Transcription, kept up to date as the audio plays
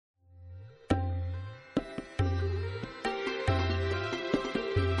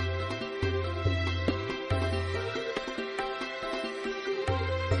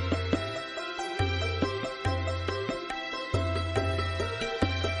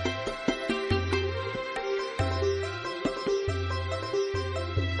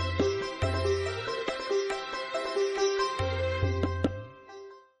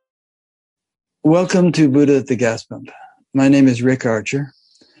Welcome to Buddha at the Gas Pump. My name is Rick Archer.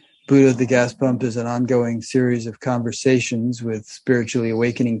 Buddha at the Gas Pump is an ongoing series of conversations with spiritually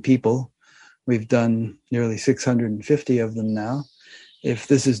awakening people. We've done nearly 650 of them now. If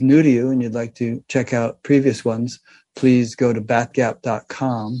this is new to you and you'd like to check out previous ones, please go to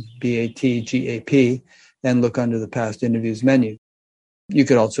batgap.com, BATGAP, and look under the past interviews menu. You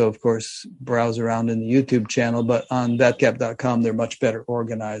could also, of course, browse around in the YouTube channel, but on batgap.com, they're much better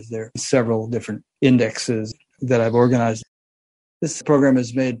organized. There are several different indexes that I've organized. This program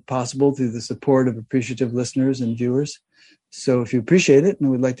is made possible through the support of appreciative listeners and viewers. So if you appreciate it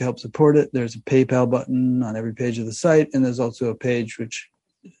and would like to help support it, there's a PayPal button on every page of the site, and there's also a page which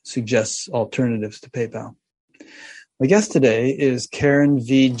suggests alternatives to PayPal. My guest today is Karen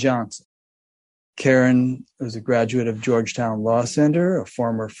V. Johnson. Karen was a graduate of Georgetown Law Center, a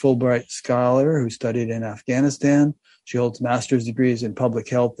former Fulbright scholar who studied in Afghanistan. She holds master's degrees in public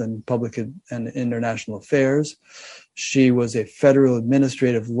health and public and international affairs. She was a federal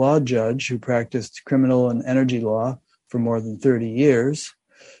administrative law judge who practiced criminal and energy law for more than 30 years.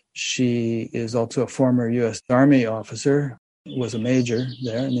 She is also a former U.S. Army officer, was a major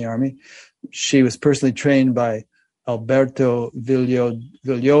there in the Army. She was personally trained by Alberto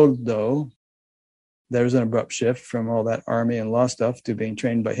Villoldo. There's an abrupt shift from all that Army and law stuff to being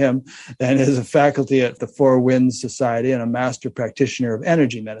trained by him, and is a faculty at the Four Winds Society and a master practitioner of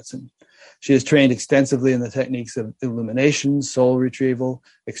energy medicine. She has trained extensively in the techniques of illumination, soul retrieval,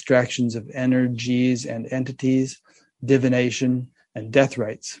 extractions of energies and entities, divination, and death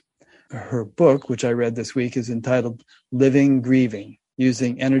rites. Her book, which I read this week, is entitled Living Grieving,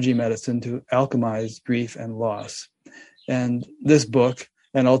 Using Energy Medicine to Alchemize Grief and Loss. And this book,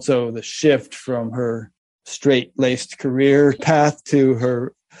 and also the shift from her straight-laced career path to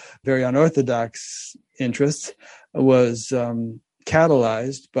her very unorthodox interests, was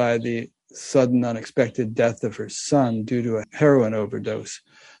catalyzed by the sudden, unexpected death of her son due to a heroin overdose.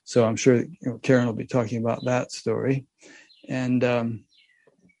 So I'm sure Karen will be talking about that story. And,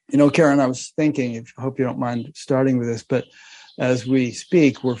 Karen, I was thinking, I hope you don't mind starting with this, but as we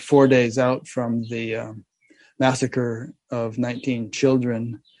speak, we're 4 days out from the massacre of 19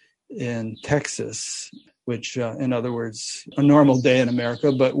 children in Texas, which, in other words, a normal day in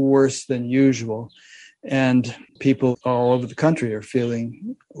America, but worse than usual. And people all over the country are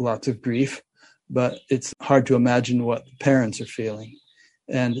feeling lots of grief, but it's hard to imagine what the parents are feeling.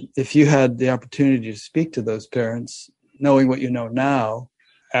 And if you had the opportunity to speak to those parents, knowing what you know now,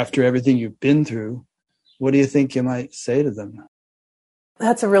 after everything you've been through, what do you think you might say to them?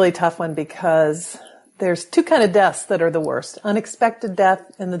 That's a really tough one because there's two kind of deaths that are the worst: unexpected death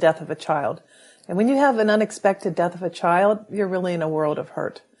and the death of a child. And when you have an unexpected death of a child, you're really in a world of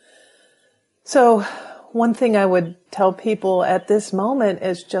hurt. So one thing I would tell people at this moment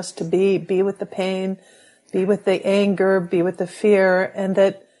is just to be with the pain, be with the anger, be with the fear, and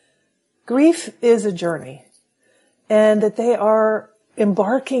that grief is a journey, and that they are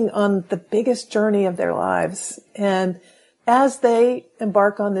embarking on the biggest journey of their lives. And as they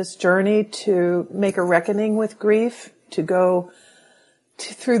embark on this journey to make a reckoning with grief, to go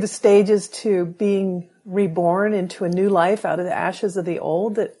through the stages to being reborn into a new life out of the ashes of the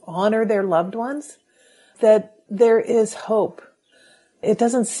old, that honor their loved ones, that there is hope. It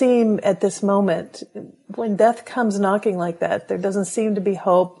doesn't seem at this moment, when death comes knocking like that, there doesn't seem to be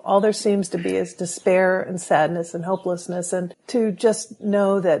hope. All there seems to be is despair and sadness and hopelessness, and to just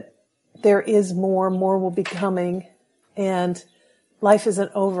know that there is more will be coming. And life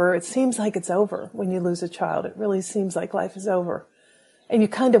isn't over. It seems like it's over when you lose a child. It really seems like life is over. And you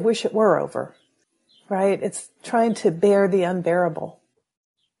kind of wish it were over, right? It's trying to bear the unbearable.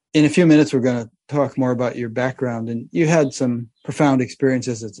 In a few minutes, we're going to talk more about your background. And you had some profound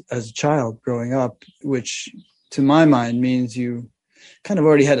experiences as a child growing up, which to my mind means you kind of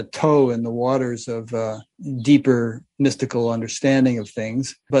already had a toe in the waters of deeper mystical understanding of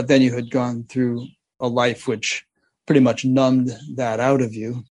things. But then you had gone through a life which pretty much numbed that out of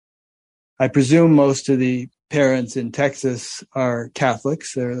you. I presume most of the parents in Texas are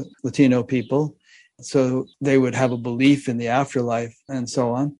Catholics, they're Latino people, so they would have a belief in the afterlife and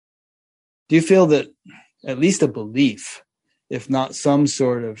so on. Do you feel that at least a belief, if not some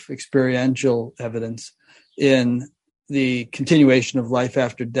sort of experiential evidence in the continuation of life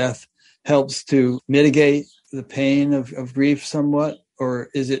after death, helps to mitigate the pain of grief somewhat? Or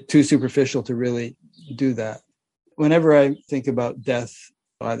is it too superficial to really do that? Whenever I think about death,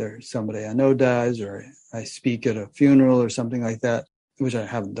 either somebody I know dies or I speak at a funeral or something like that, which I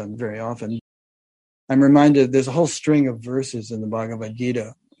haven't done very often, I'm reminded there's a whole string of verses in the Bhagavad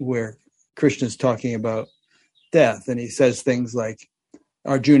Gita where Krishna's talking about death, and he says things like,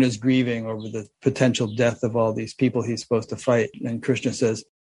 Arjuna's grieving over the potential death of all these people he's supposed to fight. And Krishna says,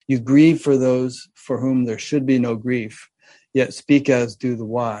 you grieve for those for whom there should be no grief, yet speak as do the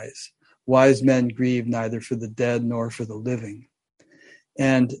wise. Wise men grieve neither for the dead nor for the living.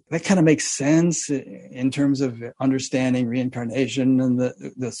 And that kind of makes sense in terms of understanding reincarnation and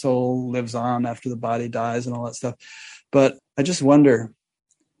the soul lives on after the body dies and all that stuff. But I just wonder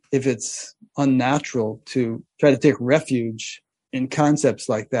if it's unnatural to try to take refuge in concepts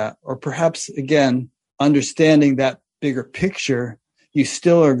like that. Or perhaps, again, understanding that bigger picture, you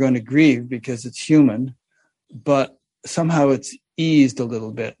still are going to grieve because it's human, but somehow it's eased a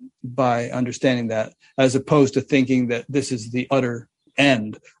little bit by understanding that, as opposed to thinking that this is the utter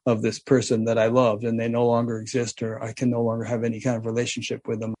end of this person that I loved and they no longer exist, or I can no longer have any kind of relationship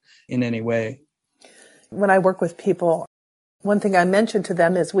with them in any way. When I work with people, one thing I mention to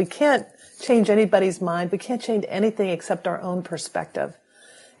them is we can't change anybody's mind. We can't change anything except our own perspective.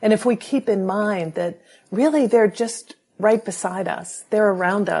 And if we keep in mind that really they're just right beside us, they're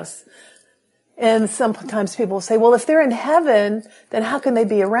around us. And sometimes people will say, well, if they're in heaven, then how can they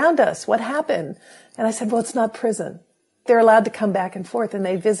be around us? What happened? And I said, well, it's not prison. They're allowed to come back and forth, and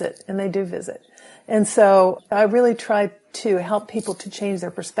they visit, and they do visit. And so I really try to help people to change their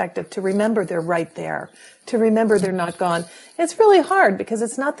perspective, to remember they're right there, to remember they're not gone. It's really hard because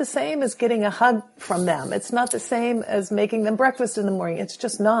it's not the same as getting a hug from them. It's not the same as making them breakfast in the morning. It's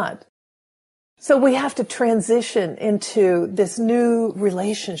just not. So we have to transition into this new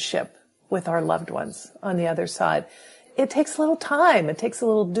relationship with our loved ones on the other side. It takes a little time. It takes a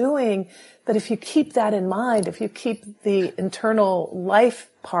little doing. But if you keep that in mind, if you keep the internal life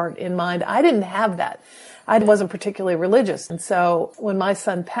part in mind, I didn't have that. I wasn't particularly religious. And so when my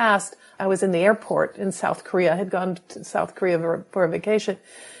son passed, I was in the airport in South Korea. I had gone to South Korea for a vacation.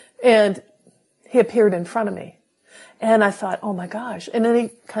 And he appeared in front of me. And I thought, oh my gosh. And then he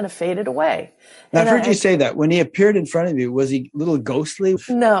kind of faded away. Now, I've heard you say that. When he appeared in front of you, was he a little ghostly?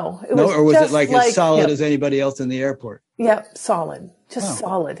 No. Or was it like as solid as anybody else in the airport? Yeah, solid. Just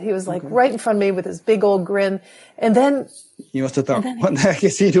solid. He was like right in front of me with his big old grin. And then... You must have thought, what the heck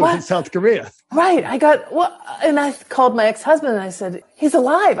is he doing in South Korea? Right. And I called my ex-husband and I said, he's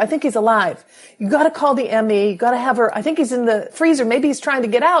alive. I think he's alive. You got to call the ME. You got to have her. I think he's in the freezer. Maybe he's trying to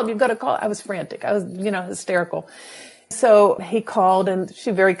get out. You've got to call. I was frantic. I was, hysterical. So he called and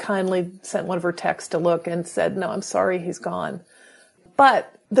she very kindly sent one of her texts to look and said, no, I'm sorry, he's gone. But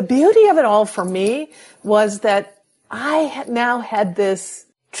the beauty of it all for me was that I now had this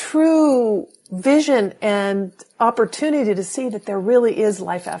true vision and opportunity to see that there really is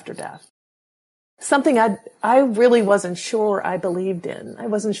life after death. Something I really wasn't sure I believed in. I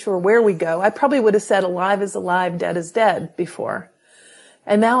wasn't sure where we go. I probably would have said alive is alive, dead is dead before.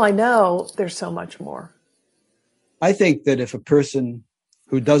 And now I know there's so much more. I think that if a person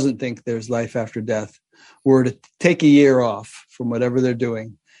who doesn't think there's life after death were to take a year off from whatever they're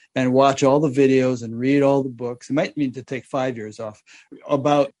doing and watch all the videos and read all the books, it might mean to take 5 years off,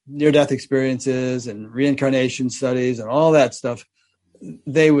 about near-death experiences and reincarnation studies and all that stuff,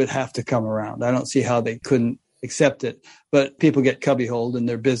 they would have to come around. I don't see how they couldn't accept it. But people get cubbyholed and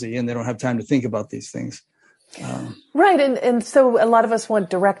they're busy and they don't have time to think about these things. Right. And so a lot of us want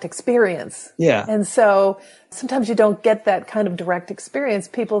direct experience. Yeah. And so sometimes you don't get that kind of direct experience.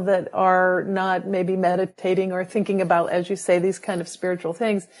 People that are not maybe meditating or thinking about, as you say, these kind of spiritual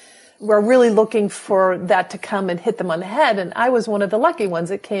things, we're really looking for that to come and hit them on the head. And I was one of the lucky ones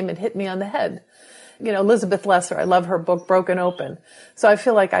that came and hit me on the head. Elizabeth Lesser, I love her book, Broken Open. So I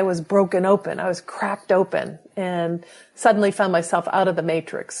feel like I was broken open. I was cracked open and suddenly found myself out of the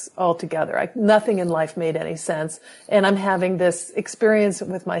matrix altogether. Nothing in life made any sense. And I'm having this experience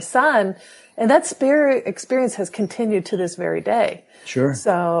with my son. And that spirit experience has continued to this very day. Sure.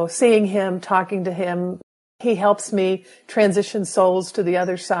 So seeing him, talking to him, he helps me transition souls to the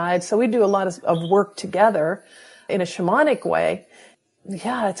other side. So we do a lot of work together in a shamanic way.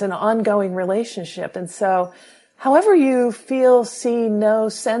 Yeah, it's an ongoing relationship. And so however you feel, see, know,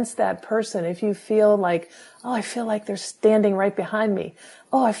 sense that person, if you feel like, oh, I feel like they're standing right behind me.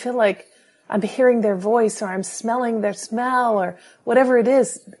 Oh, I feel like I'm hearing their voice or I'm smelling their smell or whatever it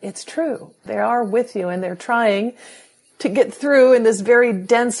is, it's true. They are with you and they're trying to get through in this very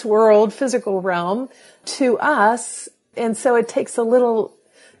dense world, physical realm to us. And so it takes a little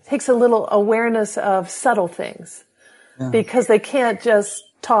awareness of subtle things. Because they can't just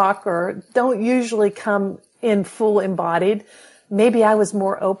talk or don't usually come in full embodied. Maybe I was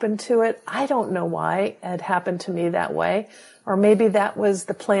more open to it. I don't know why it happened to me that way. Or maybe that was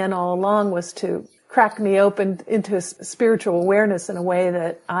the plan all along, was to crack me open into a spiritual awareness in a way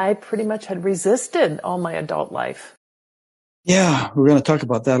that I pretty much had resisted all my adult life. Yeah, we're going to talk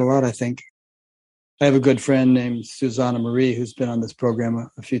about that a lot, I think. I have a good friend named Susanna Marie who's been on this program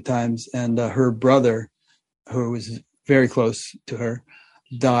a few times, and her brother, who was very close to her,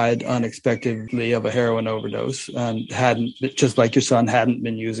 died unexpectedly of a heroin overdose and hadn't, just like your son, hadn't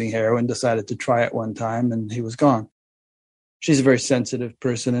been using heroin, decided to try it one time, and he was gone. She's a very sensitive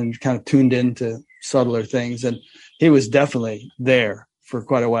person and kind of tuned into subtler things, and he was definitely there for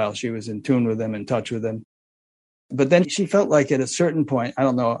quite a while. She was in tune with him, in touch with him. But then she felt like at a certain point, I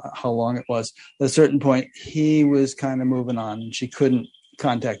don't know how long it was, at a certain point, he was kind of moving on. And she couldn't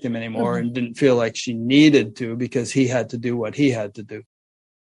contact him anymore and didn't feel like she needed to because he had to do what he had to do.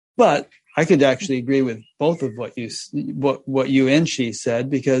 But I could actually agree with both of what you and she said,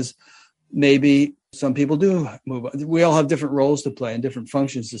 because maybe some people do move on. We all have different roles to play and different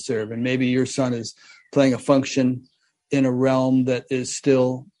functions to serve. And maybe your son is playing a function in a realm that is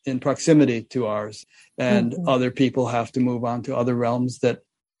still in proximity to ours. And other people have to move on to other realms that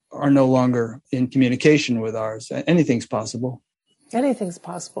are no longer in communication with ours. Anything's possible. Anything's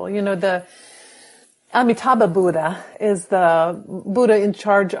possible. You know, the Amitabha Buddha is the Buddha in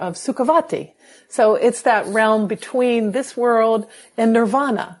charge of Sukhavati. So it's that realm between this world and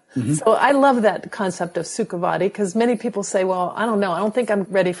nirvana. So I love that concept of Sukhavati, because many people say, well, I don't know. I don't think I'm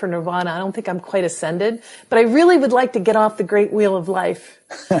ready for nirvana. I don't think I'm quite ascended, but I really would like to get off the great wheel of life.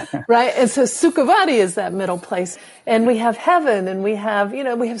 Right? And so Sukhavati is that middle place. And we have heaven, and we have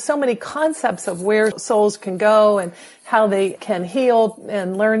so many concepts of where souls can go and how they can heal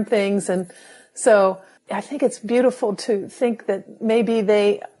and learn things. And so I think it's beautiful to think that maybe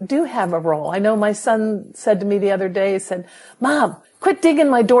they do have a role. I know my son said to me the other day, he said, Mom, quit digging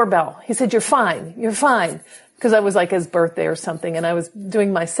my doorbell. He said, you're fine. Because I was like his birthday or something, and I was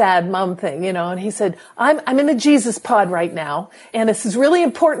doing my sad mom thing, and he said, I'm in the Jesus pod right now, and this is really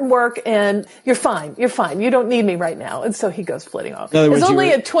important work, and you're fine. You don't need me right now. And so he goes flitting off. It's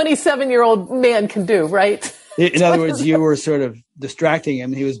only a 27-year-old man can do, right? In other words, you were sort of distracting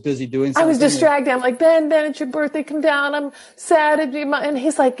him. He was busy doing something. I was distracting. I'm like, Ben, it's your birthday. Come down. I'm sad. And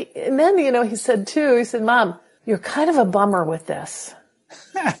he's like, and then, he said, Mom, you're kind of a bummer with this.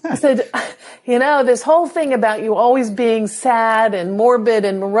 I said, this whole thing about you always being sad and morbid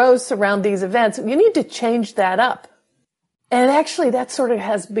and morose around these events, you need to change that up. And actually, that sort of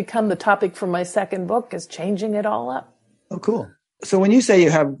has become the topic for my second book, is changing it all up. Oh, cool. So when you say you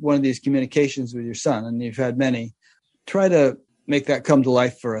have one of these communications with your son, and you've had many, try to make that come to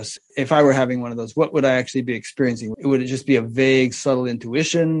life for us. If I were having one of those, what would I actually be experiencing? Would it just be a vague, subtle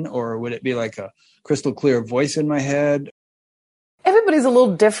intuition, or would it be like a crystal clear voice in my head? Everybody's a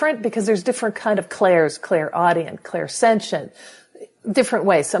little different, because there's different kind of clairs, clairaudient, clairsentient, different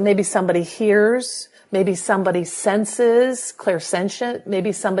ways. So maybe somebody hears, maybe somebody senses, clairsentient,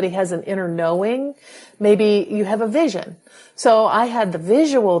 maybe somebody has an inner knowing, maybe you have a vision. So I had the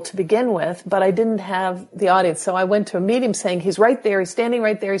visual to begin with, but I didn't have the audience. So I went to a medium saying, he's right there, he's standing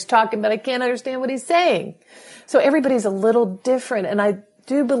right there, he's talking, but I can't understand what he's saying. So everybody's a little different, and I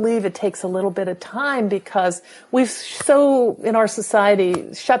do believe it takes a little bit of time, because we've so, in our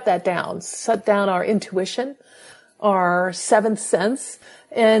society, shut down our intuition, our seventh sense.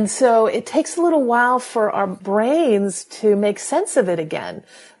 And so it takes a little while for our brains to make sense of it again,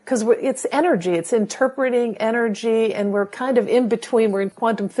 because it's energy, it's interpreting energy, and we're kind of in between. We're in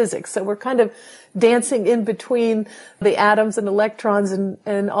quantum physics, so we're kind of dancing in between the atoms and electrons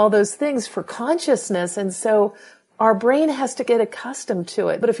and all those things for consciousness. And so our brain has to get accustomed to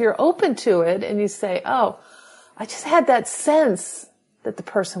it. But if you're open to it and you say, oh, I just had that sense that the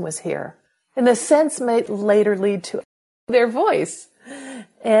person was here, and the sense might later lead to their voice.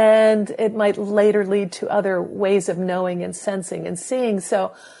 And it might later lead to other ways of knowing and sensing and seeing.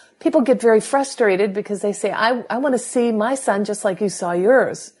 So people get very frustrated because they say, I want to see my son just like you saw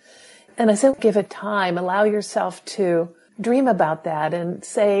yours. And I said, give it time. Allow yourself to dream about that and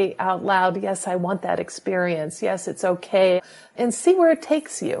say out loud, yes, I want that experience. Yes, it's okay. And see where it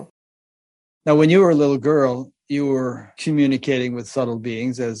takes you. Now, when you were a little girl, you were communicating with subtle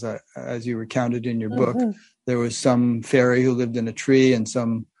beings, as you recounted in your book. There was some fairy who lived in a tree and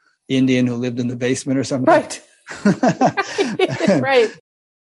some Indian who lived in the basement or something. Right. Right.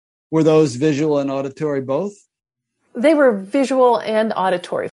 Were those visual and auditory both? They were visual and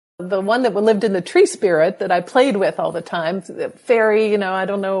auditory. The one that lived in the tree spirit that I played with all the time, the fairy, I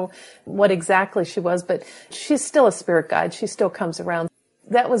don't know what exactly she was, but she's still a spirit guide. She still comes around.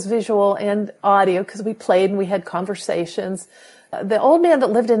 That was visual and audio, because we played and we had conversations. The old man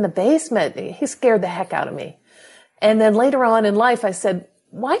that lived in the basement, he scared the heck out of me. And then later on in life, I said,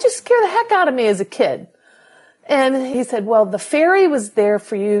 why'd you scare the heck out of me as a kid? And he said, well, the fairy was there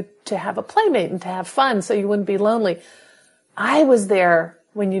for you to have a playmate and to have fun so you wouldn't be lonely. I was there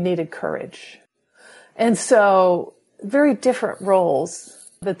when you needed courage. And so very different roles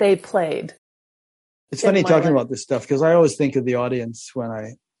that they played. It's funny talking about this stuff because I always think of the audience when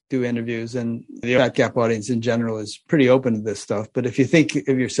I do interviews, and the Fat Gap audience in general is pretty open to this stuff. But if you think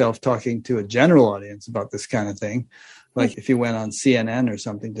of yourself talking to a general audience about this kind of thing, like if you went on CNN or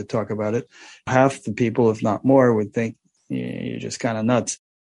something to talk about it, half the people, if not more, would think you're just kind of nuts.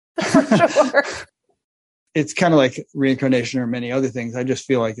 For sure. It's kind of like reincarnation or many other things. I just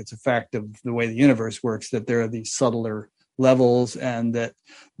feel like it's a fact of the way the universe works, that there are these subtler levels and that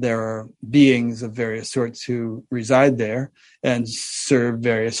there are beings of various sorts who reside there and serve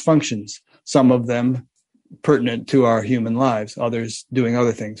various functions, some of them pertinent to our human lives, others doing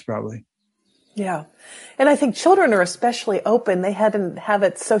other things probably. Yeah. And I think children are especially open. They hadn't have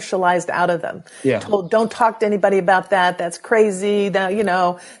it socialized out of them. Yeah. Told, don't talk to anybody about that. That's crazy. That,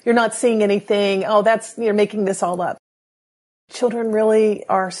 you're not seeing anything. Oh, you're making this all up. Children really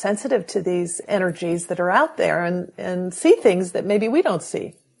are sensitive to these energies that are out there and see things that maybe we don't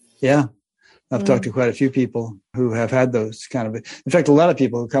see. Yeah. I've talked to quite a few people who have had those kind of, in fact, a lot of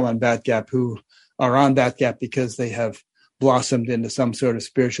people who come on Bat Gap who are on Bat Gap because they have blossomed into some sort of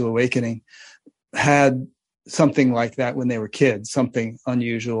spiritual awakening, had something like that when they were kids, something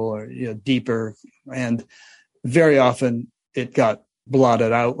unusual or deeper. And very often it got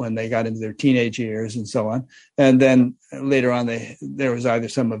blotted out when they got into their teenage years and so on. And then later on, there was either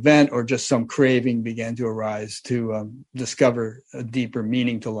some event or just some craving began to arise to discover a deeper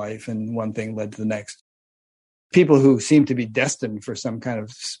meaning to life. And one thing led to the next. People who seem to be destined for some kind of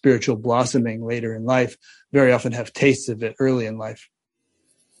spiritual blossoming later in life very often have tastes of it early in life.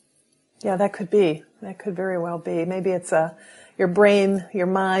 Yeah, that could be. That could very well be. Maybe it's your brain, your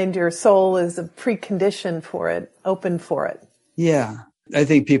mind, your soul is a precondition for it, open for it. Yeah. I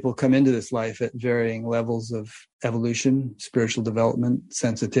think people come into this life at varying levels of evolution, spiritual development,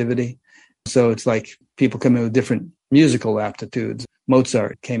 sensitivity. So it's like people come in with different musical aptitudes.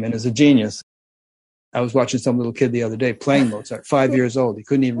 Mozart came in as a genius. I was watching some little kid the other day playing Mozart, 5 years old. He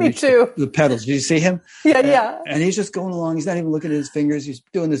couldn't even reach the pedals. Did you see him? Yeah. And he's just going along. He's not even looking at his fingers. He's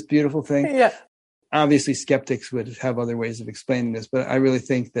doing this beautiful thing. Yeah. Obviously, skeptics would have other ways of explaining this, but I really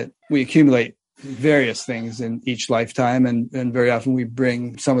think that we accumulate various things in each lifetime, and very often we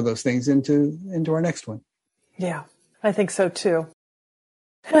bring some of those things into our next one. Yeah, I think so too.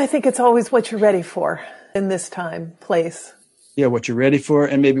 And I think it's always what you're ready for in this time, place. Yeah, what you're ready for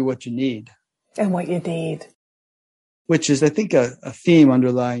and maybe what you need. And what you need. Which is, I think, a theme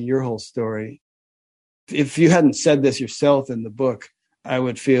underlying your whole story. If you hadn't said this yourself in the book, I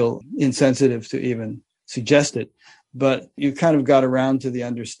would feel insensitive to even suggest it. But you kind of got around to the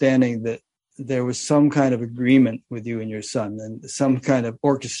understanding that there was some kind of agreement with you and your son and some kind of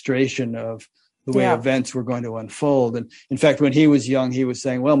orchestration of the way events were going to unfold. And in fact, when he was young, he was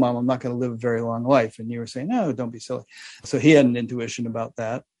saying, well, Mom, I'm not going to live a very long life. And you were saying, no, don't be silly. So he had an intuition about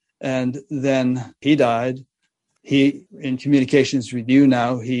that. And then he died. He, in communications with you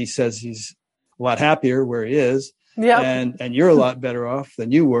now, he says he's a lot happier where he is. Yeah. And you're a lot better off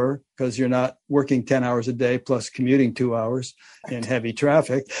than you were because you're not working 10 hours a day plus commuting 2 hours in heavy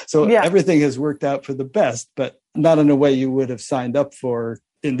traffic. So everything has worked out for the best, but not in a way you would have signed up for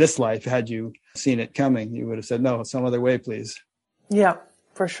in this life. Had you seen it coming, you would have said, no, some other way, please. Yeah,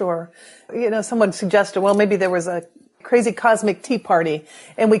 for sure. Someone suggested, well, maybe there was a crazy cosmic tea party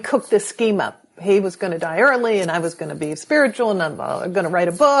and we cooked this scheme up. He was going to die early and I was going to be spiritual and I'm going to write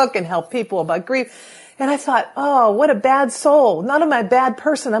a book and help people about grief. And I thought, oh, what a bad soul. Not am I a bad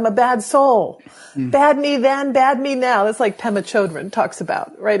person. I'm a bad soul. Bad me then, bad me now. That's like Pema Chodron talks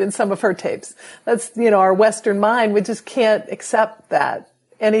about, right, in some of her tapes. That's, our Western mind. We just can't accept that,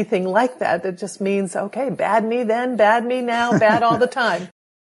 anything like that. That just means, okay, bad me then, bad me now, bad all the time.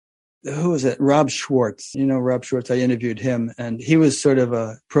 Who was it? Rob Schwartz. Rob Schwartz, I interviewed him, and he was sort of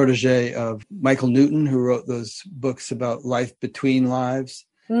a protege of Michael Newton, who wrote those books about life between lives.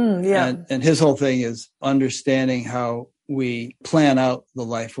 And his whole thing is understanding how we plan out the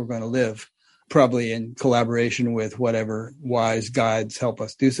life we're going to live, probably in collaboration with whatever wise guides help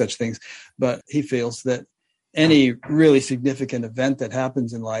us do such things. But he feels that any really significant event that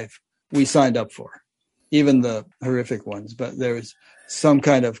happens in life, we signed up for, even the horrific ones. But there's some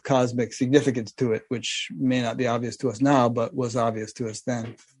kind of cosmic significance to it, which may not be obvious to us now, but was obvious to us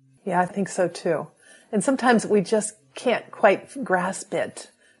then. Yeah, I think so too. And sometimes we just can't quite grasp it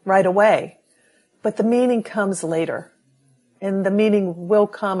right away, but the meaning comes later, and the meaning will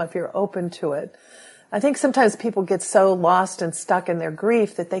come if you're open to it. I think sometimes people get so lost and stuck in their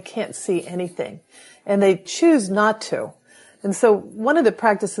grief that they can't see anything, and they choose not to. And so one of the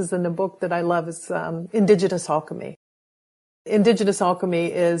practices in the book that I love is indigenous alchemy. indigenous alchemy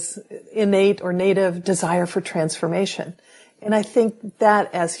is innate or native desire for transformation. And I think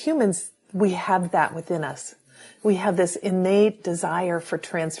that as humans, we have that within us. We have this innate desire for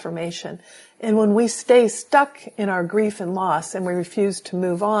transformation. And when we stay stuck in our grief and loss and we refuse to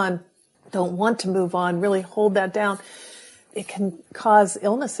move on, don't want to move on, really hold that down, it can cause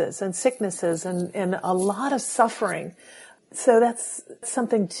illnesses and sicknesses and a lot of suffering. So that's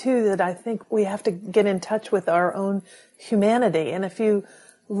something too that I think we have to get in touch with our own humanity. And if you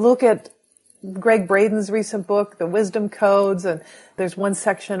look at Greg Braden's recent book, The Wisdom Codes, and there's one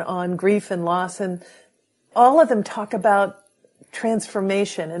section on grief and loss, and all of them talk about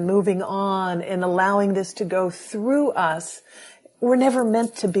transformation and moving on and allowing this to go through us. We're never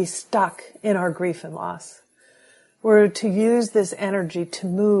meant to be stuck in our grief and loss. We're to use this energy to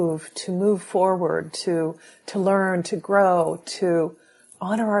move forward, to learn, to grow, to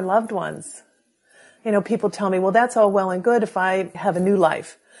honor our loved ones. You know, people tell me, well, that's all well and good if I have a new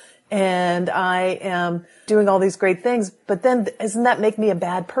life and I am doing all these great things, but then doesn't that make me a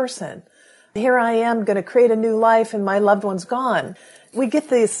bad person? Here I am going to create a new life and my loved one's gone. We get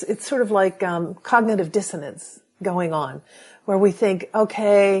this, it's sort of like cognitive dissonance going on, where we think,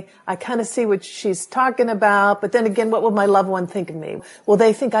 okay, I kind of see what she's talking about, but then again, what will my loved one think of me? Will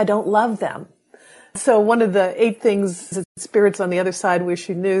they think I don't love them? So one of the 8 things that spirits on the other side wish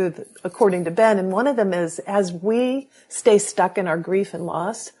you knew, according to Ben, and one of them is, as we stay stuck in our grief and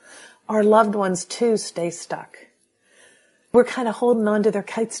loss, our loved ones too stay stuck. We're kind of holding on to their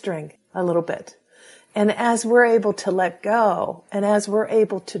kite string a little bit. And as we're able to let go, and as we're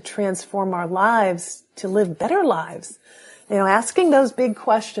able to transform our lives to live better lives, you know, asking those big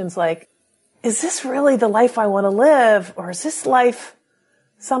questions like, is this really the life I want to live? Or is this life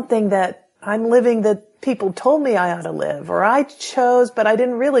something that I'm living that people told me I ought to live? Or I chose, but I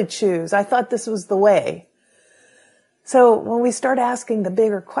didn't really choose. I thought this was the way. So when we start asking the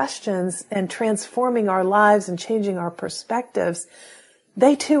bigger questions and transforming our lives and changing our perspectives,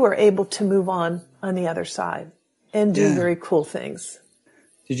 they too are able to move on the other side and do very cool things.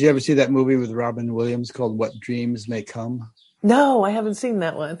 Did you ever see that movie with Robin Williams called What Dreams May Come? No, I haven't seen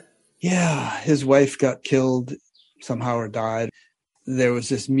that one. Yeah, his wife got killed somehow or died. There was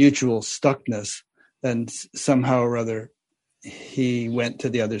this mutual stuckness, and somehow or other he went to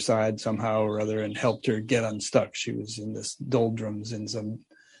the other side somehow or other and helped her get unstuck. She was in this doldrums in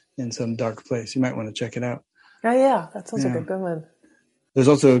some dark place. You might want to check it out. Oh yeah, that sounds like a good one. There's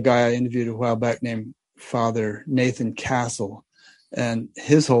also a guy I interviewed a while back named Father Nathan Castle, and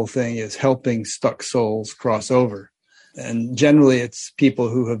his whole thing is helping stuck souls cross over. And generally it's people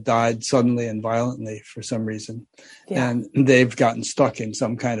who have died suddenly and violently for some reason. Yeah. And they've gotten stuck in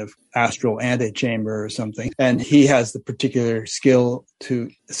some kind of astral antechamber or something. And he has the particular skill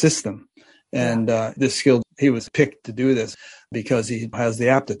to assist them. And this skill, he was picked to do this because he has the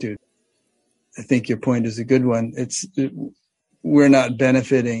aptitude. I think your point is a good one. We're not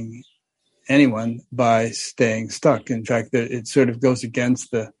benefiting anyone by staying stuck. In fact, it sort of goes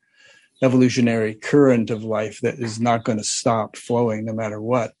against the evolutionary current of life that is not going to stop flowing no matter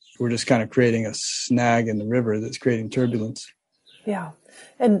what. We're just kind of creating a snag in the river that's creating turbulence. Yeah.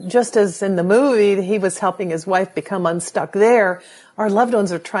 And just as in the movie, he was helping his wife become unstuck there, our loved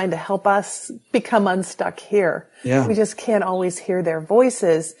ones are trying to help us become unstuck here. Yeah. We just can't always hear their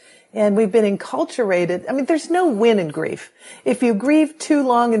voices. And we've been enculturated. I mean, there's no win in grief. If you grieve too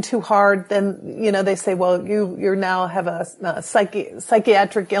long and too hard, then, you know, they say, well, you now have a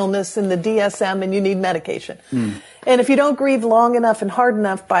psychiatric illness in the DSM and you need medication. And if you don't grieve long enough and hard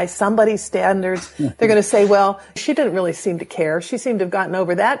enough by somebody's standards, they're going to say, well, she didn't really seem to care. She seemed to have gotten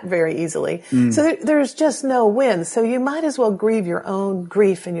over that very easily. So there's just no win. So you might as well grieve your own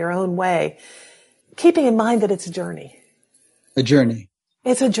grief in your own way, keeping in mind that it's a journey. A journey.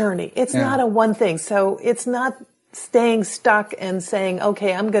 It's a journey. It's not a one thing. So it's not staying stuck and saying,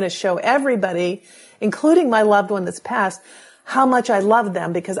 okay, I'm going to show everybody, including my loved one that's passed, how much I love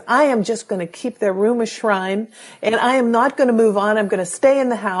them because I am just going to keep their room a shrine and I am not going to move on. I'm going to stay in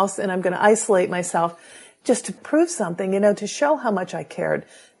the house and I'm going to isolate myself just to prove something, you know, to show how much I cared.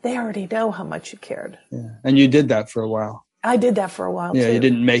 They already know how much you cared. Yeah. And you did that for a while. I did that for a while, too. You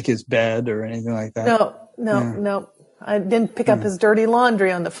didn't make his bed or anything like that. No. I didn't pick up his dirty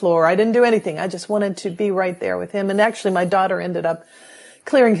laundry on the floor. I didn't do anything. I just wanted to be right there with him. And actually, my daughter ended up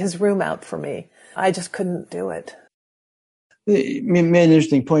clearing his room out for me. I just couldn't do it. You made an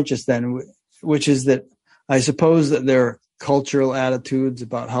interesting point just then, which is that I suppose that there are cultural attitudes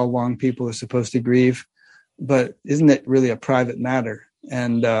about how long people are supposed to grieve, but isn't it really a private matter?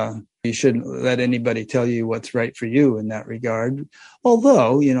 And you shouldn't let anybody tell you what's right for you in that regard.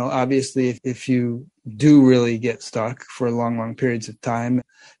 Although, you know, obviously, if you do really get stuck for long, long periods of time.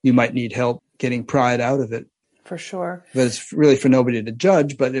 You might need help getting pride out of it. For sure. But it's really for nobody to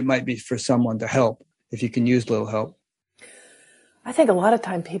judge, but it might be for someone to help if you can use a little help. I think a lot of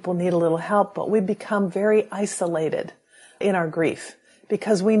time people need a little help, but we become very isolated in our grief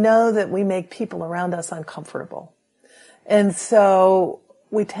because we know that we make people around us uncomfortable. And so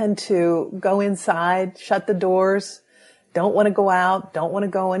we tend to go inside, shut the doors, don't want to go out, don't want to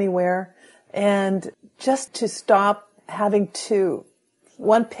go anywhere. And just to stop having to,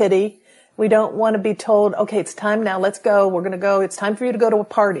 one, pity. We don't want to be told, okay, it's time now, let's go, we're going to go, it's time for you to go to a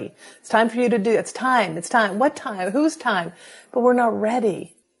party. It's time for you to do, it's time. What time? Whose time? But we're not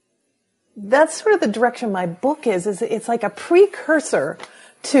ready. That's sort of the direction my book is it's like a precursor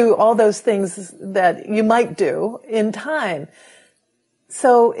to all those things that you might do in time.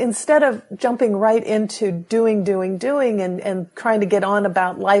 So instead of jumping right into doing, and trying to get on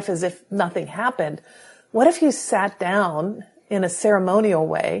about life as if nothing happened, what if you sat down in a ceremonial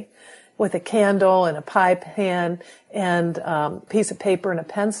way with a candle and a pie pan and a piece of paper and a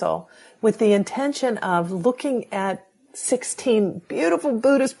pencil with the intention of looking at 16 beautiful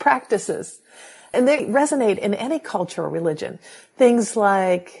Buddhist practices. And they resonate in any culture or religion. Things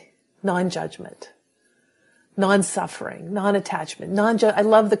like non-judgment, non-suffering, non-attachment, I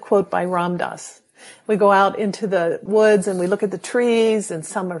love the quote by Ram Dass. We go out into the woods and we look at the trees, and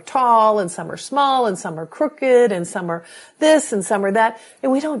some are tall and some are small and some are crooked and some are this and some are that,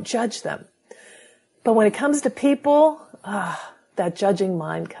 and we don't judge them. But when it comes to people, that judging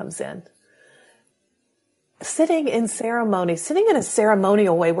mind comes in. Sitting in a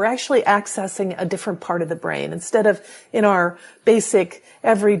ceremonial way, we're actually accessing a different part of the brain. Instead of in our basic,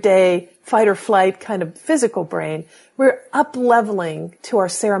 everyday, fight or flight kind of physical brain, we're up-leveling to our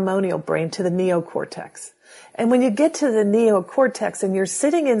ceremonial brain, to the neocortex. And when you get to the neocortex and you're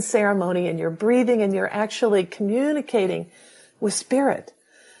sitting in ceremony and you're breathing and you're actually communicating with spirit,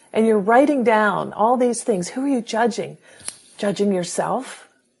 and you're writing down all these things, who are you judging? Judging yourself?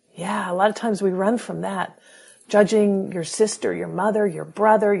 Yeah, a lot of times we run from that. Judging your sister, your mother, your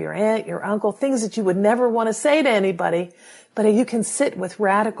brother, your aunt, your uncle, things that you would never want to say to anybody, but you can sit with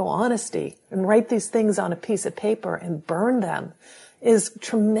radical honesty and write these things on a piece of paper and burn them is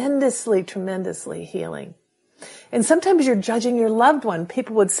tremendously, tremendously healing. And sometimes you're judging your loved one.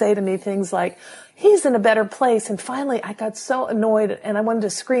 People would say to me things like, he's in a better place. And finally I got so annoyed and I wanted to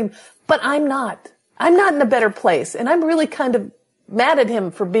scream, but I'm not. I'm not in a better place. And I'm really kind of mad at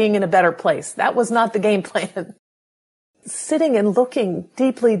him for being in a better place. That was not the game plan. Sitting and looking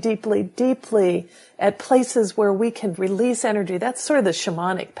deeply, deeply, deeply at places where we can release energy. That's sort of the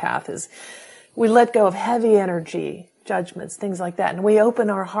shamanic path, is we let go of heavy energy, judgments, things like that. And we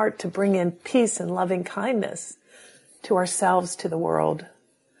open our heart to bring in peace and loving kindness to ourselves, to the world.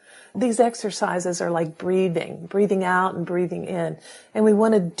 These exercises are like breathing out and breathing in. And we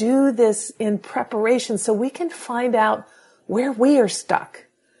want to do this in preparation so we can find out where we are stuck.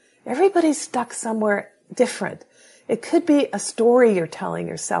 Everybody's stuck somewhere different. It could be a story you're telling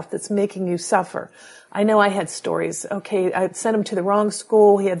yourself that's making you suffer. I know I had stories. Okay, I sent him to the wrong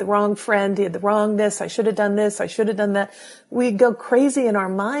school. He had the wrong friend. He had the wrong this. I should have done this. I should have done that. We go crazy in our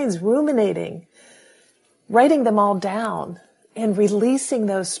minds, ruminating, writing them all down, and releasing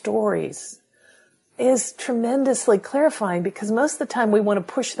those stories is tremendously clarifying, because most of the time we want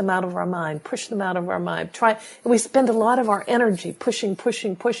to push them out of our mind. And we spend a lot of our energy pushing,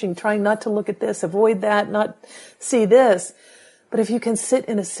 trying not to look at this, avoid that, not see this. But if you can sit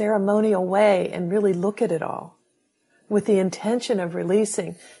in a ceremonial way and really look at it all with the intention of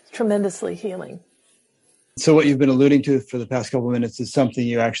releasing, it's tremendously healing. So what you've been alluding to for the past couple of minutes is something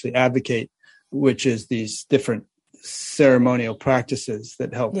you actually advocate, which is these different ceremonial practices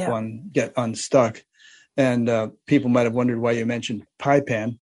that help one get unstuck. And people might have wondered why you mentioned pie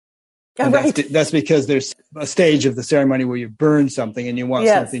pan. And that's because there's a stage of the ceremony where you burn something and you want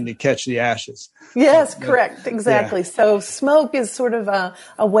something to catch the ashes. Yes, correct. Exactly. Yeah. So smoke is sort of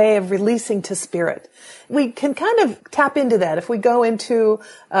a way of releasing to spirit. We can kind of tap into that. If we go into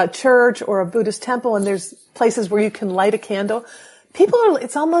a church or a Buddhist temple and there's places where you can light a candle,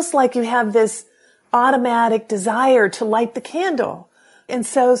 it's almost like you have this automatic desire to light the candle. And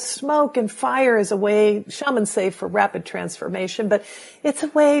so smoke and fire is a way, shamans say, for rapid transformation, but it's a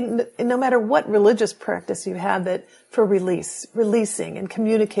way, no matter what religious practice you have, that for releasing and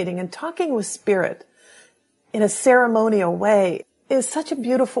communicating and talking with spirit in a ceremonial way is such a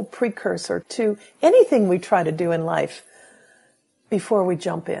beautiful precursor to anything we try to do in life before we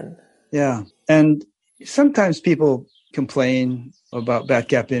jump in. Yeah. And sometimes people complain about Bat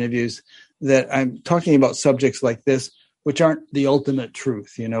Gap interviews that I'm talking about subjects like this which aren't the ultimate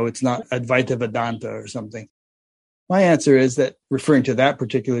truth. It's not Advaita Vedanta or something. My answer is that, referring to that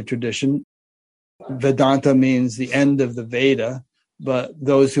particular tradition, Vedanta means the end of the Veda, but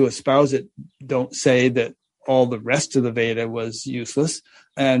those who espouse it don't say that all the rest of the Veda was useless,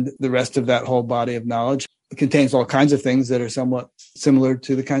 and the rest of that whole body of knowledge contains all kinds of things that are somewhat similar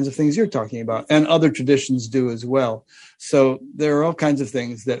to the kinds of things you're talking about, and other traditions do as well. So there are all kinds of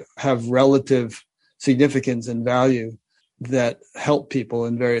things that have relative significance and value that help people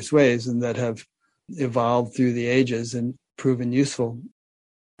in various ways and that have evolved through the ages and proven useful.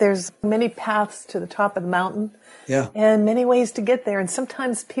 There's many paths to the top of the mountain, yeah, and many ways to get there. And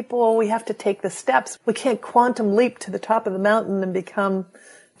sometimes we have to take the steps. We can't quantum leap to the top of the mountain and become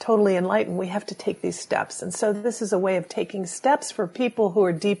totally enlightened. We have to take these steps. And so this is a way of taking steps for people who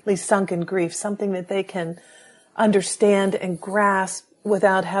are deeply sunk in grief, something that they can understand and grasp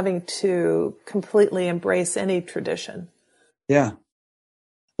without having to completely embrace any tradition. Yeah.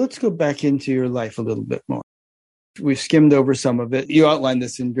 Let's go back into your life a little bit more. We've skimmed over some of it. You outlined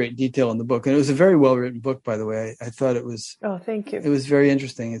this in great detail in the book. And it was a very well-written book, by the way. I thought it was... Oh, thank you. It was very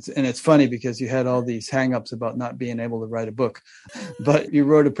interesting. It's funny because you had all these hang-ups about not being able to write a book. But you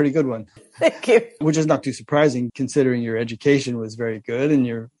wrote a pretty good one. Thank you. Which is not too surprising, considering your education was very good and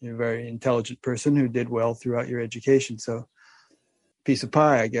you're a very intelligent person who did well throughout your education. So, piece of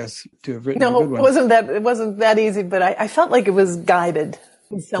pie, I guess, to have written a good one. It wasn't that easy, but I felt like it was guided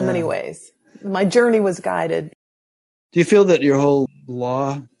in so many ways. My journey was guided. Do you feel that your whole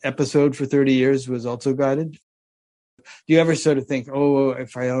law episode for 30 years was also guided? Do you ever sort of think, oh,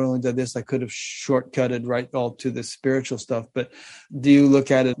 if I only did this, I could have shortcutted right all to the spiritual stuff? But do you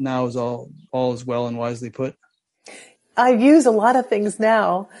look at it now as all is well and wisely put? I use a lot of things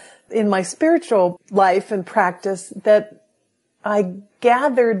now in my spiritual life and practice that I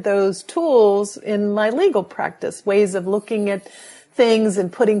gathered those tools in my legal practice, ways of looking at things and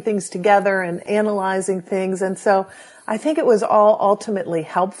putting things together and analyzing things. And so I think it was all ultimately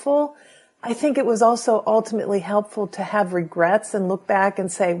helpful. I think it was also ultimately helpful to have regrets and look back and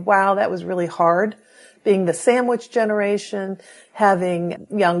say, wow, that was really hard. Being the sandwich generation, having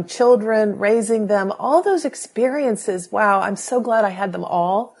young children, raising them, all those experiences, wow, I'm so glad I had them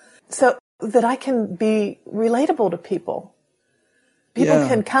all so that I can be relatable to people. People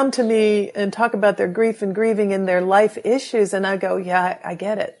can come to me and talk about their grief and grieving and their life issues, and I go, yeah, I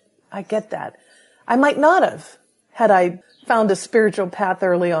get it. I get that. I might not have had I found a spiritual path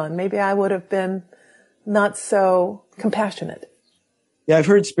early on. Maybe I would have been not so compassionate. Yeah, I've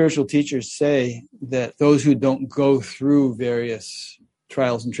heard spiritual teachers say that those who don't go through various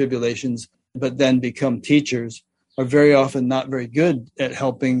trials and tribulations, but then become teachers, are very often not very good at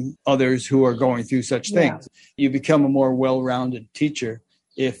helping others who are going through such things. You become a more well-rounded teacher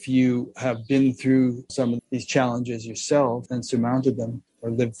if you have been through some of these challenges yourself and surmounted them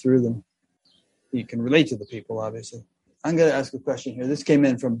or lived through them. You can relate to the people, obviously. I'm going to ask a question here. This came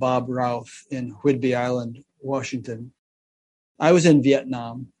in from Bob Routh in Whidbey Island, Washington. I was in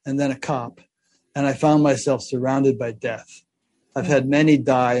Vietnam and then a cop, and I found myself surrounded by death. I've had many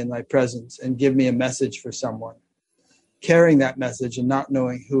die in my presence and give me a message for someone. Carrying that message and not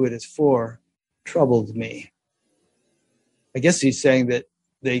knowing who it is for troubled me. I guess he's saying that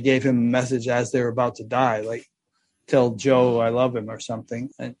they gave him a message as they were about to die, like, tell Joe I love him or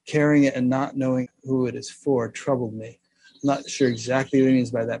something. And carrying it and not knowing who it is for troubled me. I'm not sure exactly what he means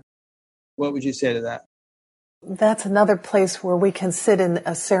by that. What would you say to that? That's another place where we can sit in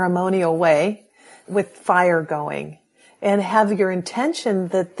a ceremonial way with fire going and have your intention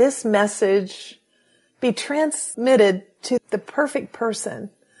that this message be transmitted to the perfect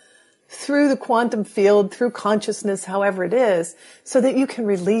person through the quantum field, through consciousness, however it is, so that you can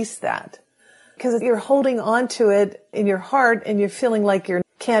release that. Because you're holding on to it in your heart and you're feeling like you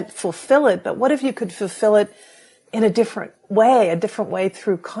can't fulfill it. But what if you could fulfill it in a different way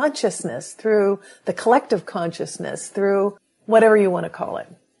through consciousness, through the collective consciousness, through whatever you want to call it,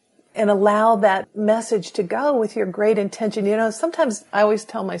 and allow that message to go with your great intention. You know, sometimes I always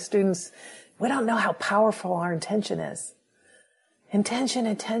tell my students, we don't know how powerful our intention is. Intention,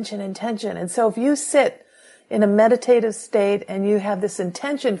 intention, intention. And so if you sit in a meditative state and you have this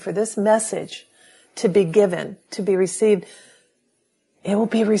intention for this message to be given, to be received, it will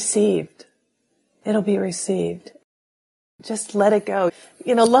be received. It'll be received. Just let it go.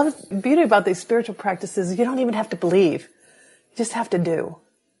 You know, the beauty about these spiritual practices, you don't even have to believe. You just have to do.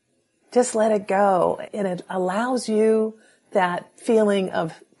 Just let it go. And it allows you that feeling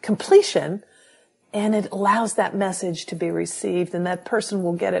of completion, and it allows that message to be received, and that person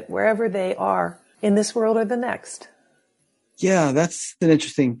will get it wherever they are in this world or the next. Yeah, that's an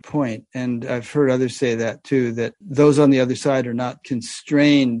interesting point. And I've heard others say that too, that those on the other side are not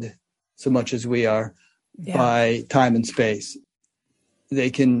constrained so much as we are by time and space. They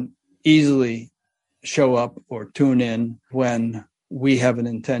can easily show up or tune in when we have an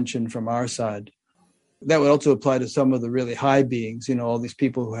intention from our side. That would also apply to some of the really high beings, all these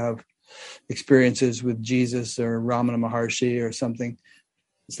people who have experiences with Jesus or Ramana Maharshi or something.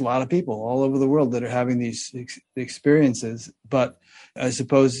 It's a lot of people all over the world that are having these experiences. But I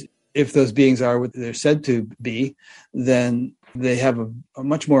suppose if those beings are what they're said to be, then they have a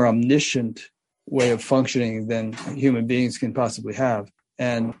much more omniscient way of functioning than human beings can possibly have,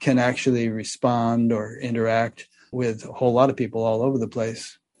 and can actually respond or interact with a whole lot of people all over the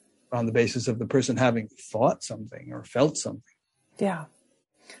place on the basis of the person having thought something or felt something. Yeah,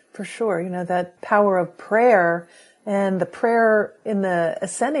 for sure. That power of prayer, and the prayer in the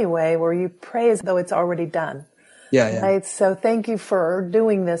Asceni way where you pray as though it's already done. Yeah. Right? So thank you for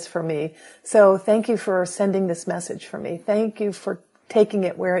doing this for me. So thank you for sending this message for me. Thank you for taking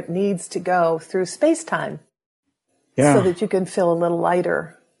it where it needs to go through space-time. Yeah. So that you can feel a little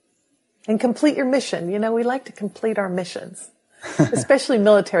lighter and complete your mission. We like to complete our missions, especially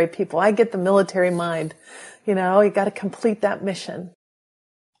military people. I get the military mind. You got to complete that mission.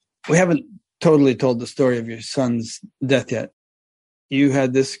 We haven't totally told the story of your son's death yet. You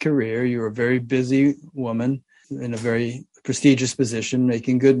had this career. You were a very busy woman in a very prestigious position,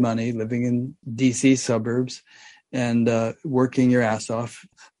 making good money, living in DC suburbs, and working your ass off,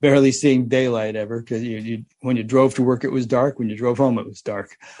 barely seeing daylight ever, because when you drove to work, it was dark. When you drove home, it was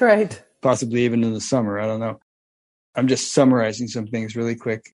dark. Right. Possibly even in the summer. I don't know. I'm just summarizing some things really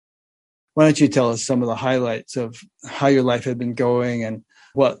quick. Why don't you tell us some of the highlights of how your life had been going and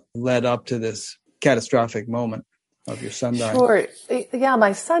what led up to this catastrophic moment of your son dying? Sure. Yeah,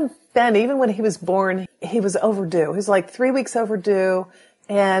 my son, Ben, even when he was born, he was overdue. He was like 3 weeks overdue.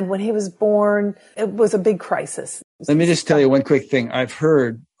 And when he was born, it was a big crisis. Let me just tell you one quick thing. I've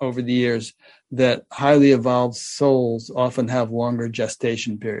heard over the years that highly evolved souls often have longer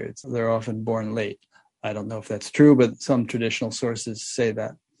gestation periods. They're often born late. I don't know if that's true, but some traditional sources say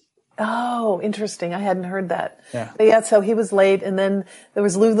that. Oh, interesting. I hadn't heard that. Yeah. But yeah, so he was late, and then they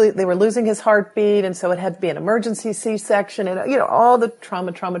were losing his heartbeat, and so it had to be an emergency C-section, and all the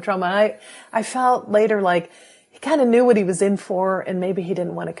trauma. I felt later like he kind of knew what he was in for, and maybe he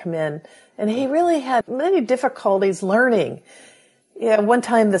didn't want to come in. And he really had many difficulties learning. Yeah, one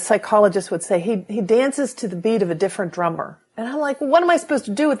time the psychologist would say he dances to the beat of a different drummer. And I'm like, well, what am I supposed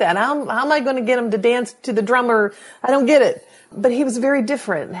to do with that? How am I going to get him to dance to the drummer? I don't get it. But he was very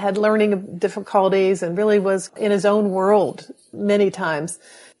different, had learning difficulties, and really was in his own world many times.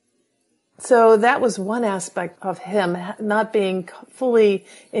 So that was one aspect of him, not being fully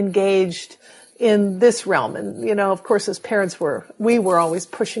engaged in this realm. And, of course, as parents we were always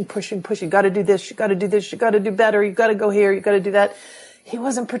pushing. You got to do this, you got to do this, you got to do better, you got to go here, you got to do that. He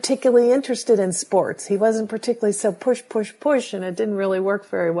wasn't particularly interested in sports. He wasn't particularly so push, and it didn't really work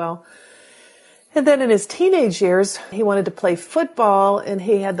very well. And then in his teenage years, he wanted to play football, and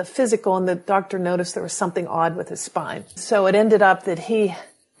he had the physical, and the doctor noticed there was something odd with his spine. So it ended up that he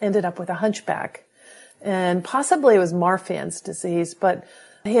ended up with a hunchback, and possibly it was Marfan's disease, but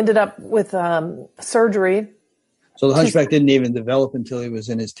he ended up with surgery. So the hunchback didn't even develop until he was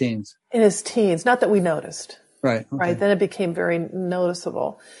in his teens? In his teens, not that we noticed. Right. Okay. Right. Then it became very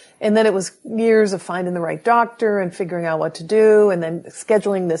noticeable. And then it was years of finding the right doctor and figuring out what to do, and then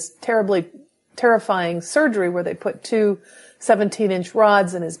scheduling this terrifying surgery where they put 2 17-inch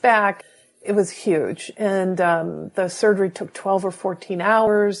rods in his back. It was huge. And the surgery took 12 or 14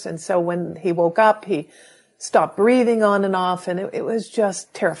 hours. And so when he woke up, he stopped breathing on and off. And it was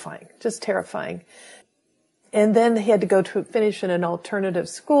just terrifying. And then he had to go to finish in an alternative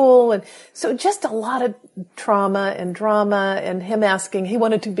school. And so just a lot of trauma and drama, and him asking, he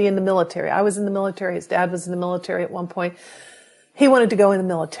wanted to be in the military. I was in the military. His dad was in the military at one point. He wanted to go in the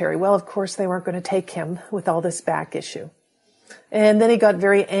military. Well, of course, they weren't going to take him with all this back issue. And then he got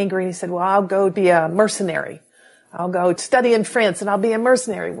very angry. He said, well, I'll go be a mercenary. I'll go study in France and I'll be a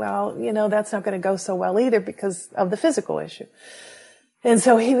mercenary. Well, that's not going to go so well either because of the physical issue. And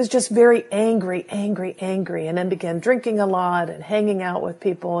so he was just very angry, and then began drinking a lot and hanging out with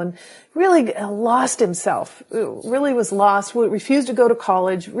people, and really lost himself. Really was lost, refused to go to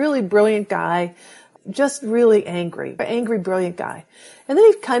college, really brilliant guy, just really angry, brilliant guy. And then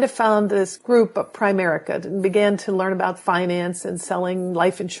he kind of found this group of Primerica and began to learn about finance and selling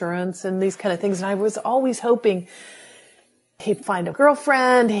life insurance and these kind of things. And I was always hoping He'd find a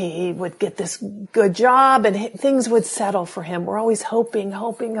girlfriend, he would get this good job, and things would settle for him. We're always hoping.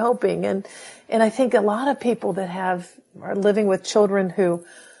 And I think a lot of people that are living with children who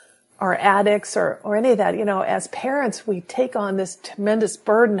are addicts or any of that, as parents, we take on this tremendous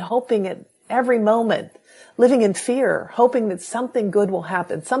burden, hoping at every moment, living in fear, hoping that something good will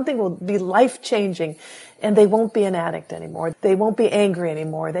happen, something will be life-changing, and they won't be an addict anymore. They won't be angry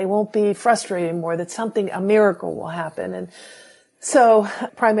anymore. They won't be frustrated anymore, that a miracle will happen. And so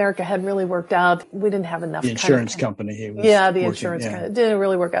Primerica hadn't really worked out. We didn't have enough. The insurance company. The insurance company. It didn't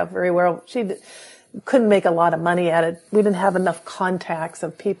really work out very well. She couldn't make a lot of money at it. We didn't have enough contacts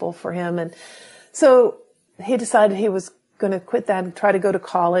of people for him. And so he decided he was going to quit that and try to go to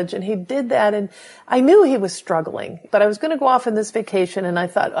college. And he did that. And I knew he was struggling, but I was going to go off on this vacation. And I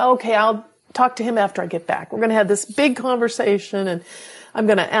thought, okay, I'll talk to him after I get back. We're going to have this big conversation, and I'm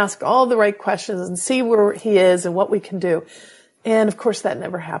going to ask all the right questions and see where he is and what we can do. And of course that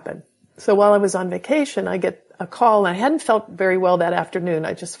never happened. So while I was on vacation, I get a call, and I hadn't felt very well that afternoon.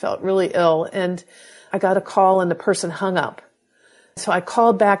 I just felt really ill, and I got a call, and the person hung up. So I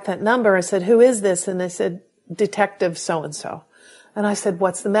called back that number. I said, "Who is this?" And they said, "Detective so-and-so." And I said,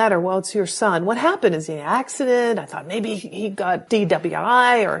 "What's the matter?" "Well, it's your son." "What happened? Is he in an accident?" I thought maybe he got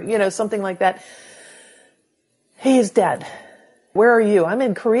DWI or, something like that. "He is dead." "Where are you?" "I'm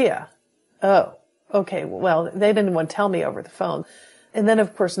in Korea." "Oh, okay." Well, they didn't want to tell me over the phone. And then,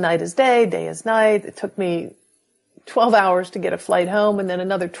 of course, night is day is night. It took me 12 hours to get a flight home, and then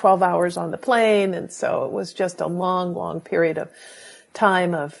another 12 hours on the plane. And so it was just a long, long period of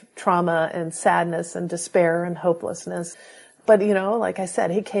time of trauma and sadness and despair and hopelessness. But, like I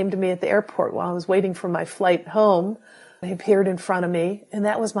said, he came to me at the airport while I was waiting for my flight home. He appeared in front of me, and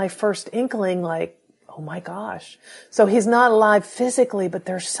that was my first inkling, like, oh my gosh. So he's not alive physically, but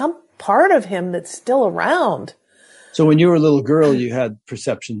there's some part of him that's still around. So when you were a little girl, you had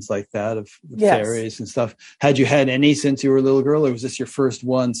perceptions like that of Yes. fairies and stuff. Had you had any since you were a little girl, or was this your first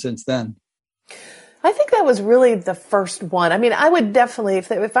one since then? I think that was really the first one. I mean, I would definitely,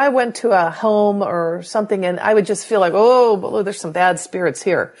 if I went to a home or something and I would just feel like, oh, there's some bad spirits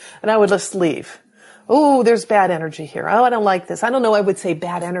here, and I would just leave. Oh, there's bad energy here. Oh, I don't like this. I don't know. I would say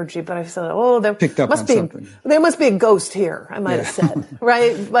bad energy, but I said, there picked up must on be something. There must be a ghost here. I might have said,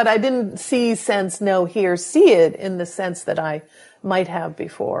 right? But I didn't see, sense, know, hear, see it in the sense that I might have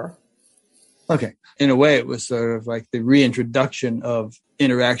before. Okay. In a way, it was sort of like the reintroduction of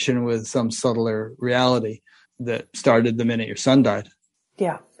interaction with some subtler reality that started the minute your son died.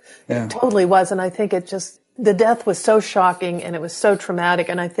 Yeah. It totally was. And I think the death was so shocking and it was so traumatic.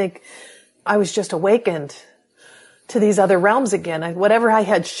 And I think I was just awakened to these other realms again. Whatever I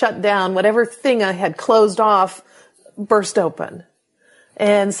had shut down, whatever thing I had closed off, burst open.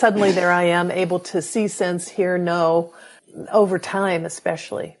 And suddenly there I am, able to see, sense, hear, know, over time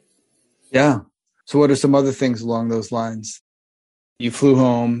especially. Yeah. So what are some other things along those lines? You flew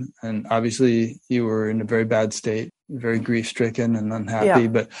home, and obviously you were in a very bad state, very grief-stricken and unhappy. Yeah.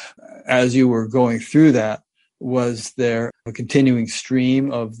 But as you were going through that, was there a continuing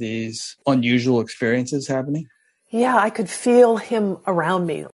stream of these unusual experiences happening? Yeah, I could feel him around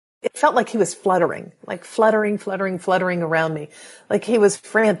me. It felt like he was fluttering around me, like he was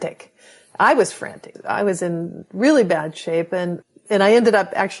frantic. I was frantic. I was in really bad shape, and I ended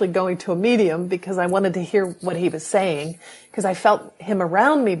up actually going to a medium because I wanted to hear what he was saying, because I felt him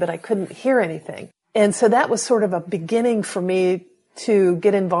around me, but I couldn't hear anything. And so that was sort of a beginning for me to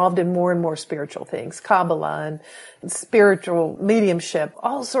get involved in more and more spiritual things, Kabbalah and spiritual mediumship,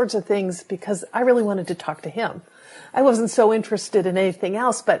 all sorts of things, because I really wanted to talk to him. I wasn't so interested in anything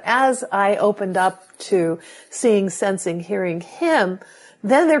else, but as I opened up to seeing, sensing, hearing him,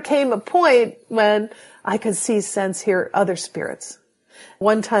 then there came a point when I could see, sense, hear other spirits.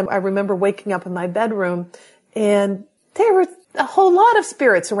 One time I remember waking up in my bedroom and there were a whole lot of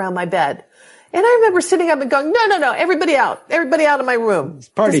spirits around my bed. And I remember sitting up and going, no, everybody out of my room. It's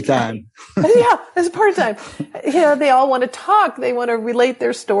party time. Yeah, it's party time. They all want to talk. They want to relate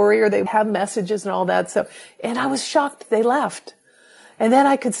their story, or they have messages and all that. So, and I was shocked they left. And then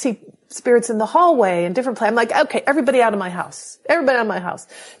I could see spirits in the hallway and different places. I'm like, okay, everybody out of my house. Everybody out of my house.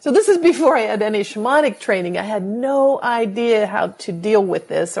 So this is before I had any shamanic training. I had no idea how to deal with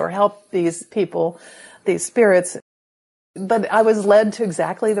this or help these people, these spirits. But I was led to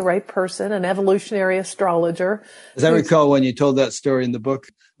exactly the right person, an evolutionary astrologer. As I recall, when you told that story in the book,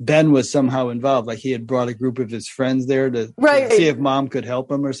 Ben was somehow involved. Like he had brought a group of his friends there to see if Mom could help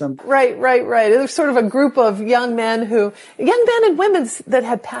him or something. Right. It was sort of a group of young men and women that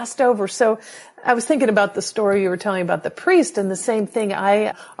had passed over. So I was thinking about the story you were telling about the priest, and the same thing.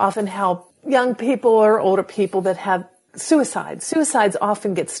 I often help young people or older people that have Suicides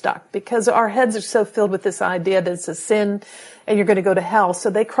often get stuck because our heads are so filled with this idea that it's a sin and you're going to go to hell. So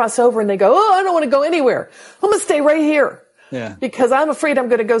they cross over and they go, oh, I don't want to go anywhere. I'm going to stay right here. Yeah. Because I'm afraid I'm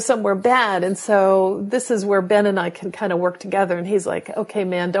going to go somewhere bad. And so this is where Ben and I can kind of work together. And he's like, okay,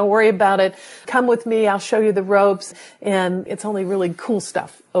 man, don't worry about it. Come with me. I'll show you the ropes. And it's only really cool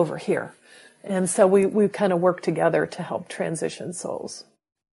stuff over here. And so we kind of work together to help transition souls.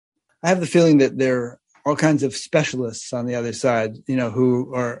 I have the feeling that there are all kinds of specialists on the other side,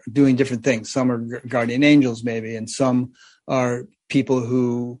 who are doing different things. Some are guardian angels, maybe, and some are people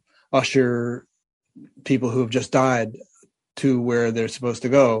who usher people who have just died to where they're supposed to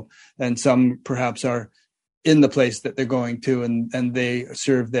go. And some perhaps are in the place that they're going to, and they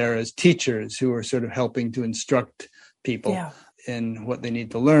serve there as teachers who are sort of helping to instruct people in what they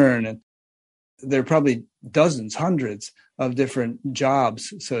need to learn. And there are probably dozens, hundreds of different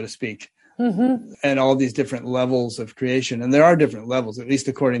jobs, so to speak, and all these different levels of creation. And there are different levels, at least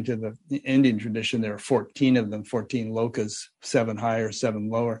according to the Indian tradition. There are 14 of them, 14 lokas, 7 higher, 7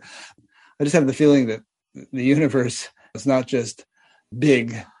 lower. I just have the feeling that the universe is not just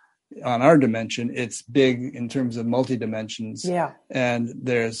big on our dimension, it's big in terms of multi-dimensions. Yeah. And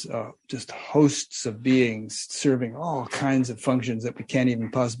there's just hosts of beings serving all kinds of functions that we can't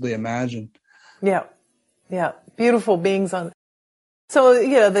even possibly imagine. Yeah. Yeah. Beautiful beings on. So,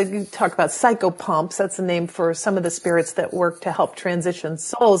 they talk about psychopomps. That's the name for some of the spirits that work to help transition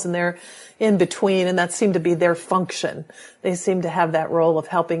souls, and they're in between, and that seemed to be their function. They seem to have that role of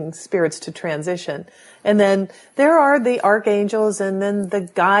helping spirits to transition. And then there are the archangels, and then the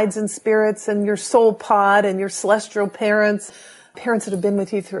guides and spirits, and your soul pod, and your celestial parents that have been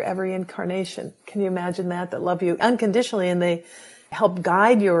with you through every incarnation. Can you imagine that love you unconditionally, and they help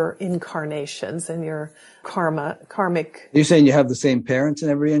guide your incarnations and your karmic. You're saying you have the same parents in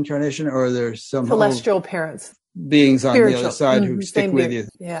every incarnation, or there's some celestial parents, beings on the other side who stick with you?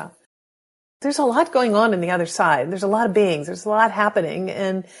 Yeah. There's a lot going on in the other side. There's a lot of beings. There's a lot happening,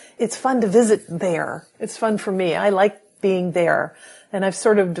 and it's fun to visit there. It's fun for me. I like being there, and I've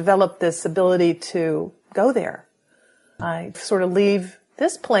sort of developed this ability to go there. I sort of leave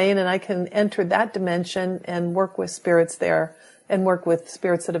this plane, and I can enter that dimension and work with spirits there, and work with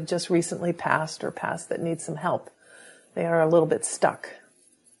spirits that have just recently passed or passed that need some help. They are a little bit stuck.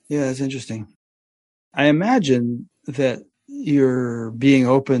 Yeah, that's interesting. I imagine that your being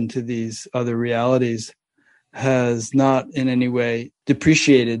open to these other realities has not in any way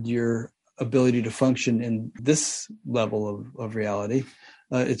depreciated your ability to function in this level of reality.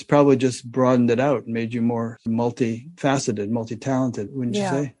 It's probably just broadened it out and made you more multifaceted, multi-talented, wouldn't you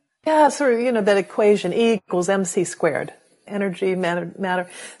say? Yeah, sort of, that equation, E equals MC squared. Energy, matter.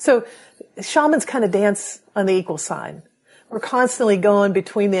 So shamans kind of dance on the equal sign. We're constantly going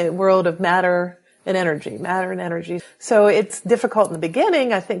between the world of matter and energy. So it's difficult in the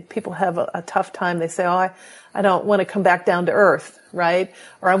beginning. I think people have a tough time. They say, I don't want to come back down to earth, right?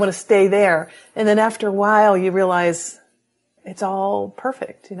 Or I want to stay there. And then after a while, you realize it's all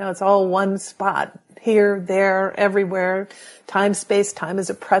perfect. It's all one spot. Here, there, everywhere. Time, space, time is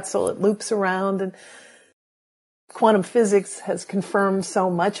a pretzel. It loops around, and quantum physics has confirmed so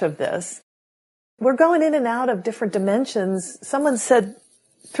much of this. We're going in and out of different dimensions. Someone said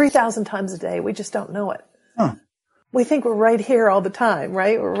 3,000 times a day. We just don't know it. Huh. We think we're right here all the time,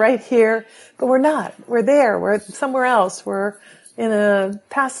 right? We're right here, but we're not. We're there. We're somewhere else. We're in a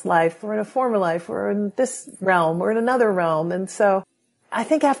past life. We're in a former life. We're in this realm. We're in another realm. And so I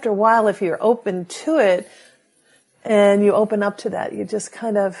think after a while, if you're open to it and you open up to that, you just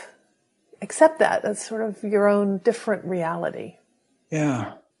kind of accept that. That's sort of your own different reality.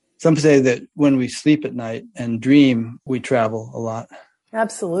 Yeah. Some say that when we sleep at night and dream, we travel a lot.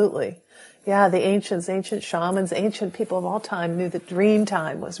 Absolutely. Yeah, the ancients, ancient shamans, ancient people of all time knew that dream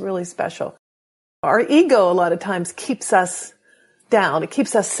time was really special. Our ego a lot of times keeps us down. It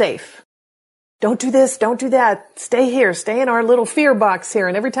keeps us safe. Don't do this, don't do that. Stay here, stay in our little fear box here.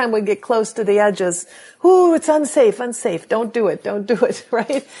 And every time we get close to the edges, ooh, it's unsafe. Don't do it,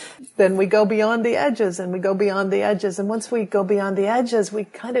 right? Then we go beyond the edges and we go beyond the edges. And once we go beyond the edges, we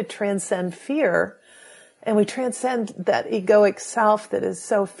kind of transcend fear. And we transcend that egoic self that is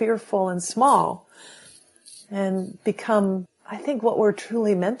so fearful and small and become, I think, what we're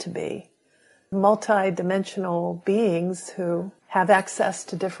truly meant to be. Multi-dimensional beings who have access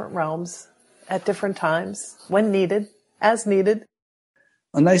to different realms at different times, when needed, as needed.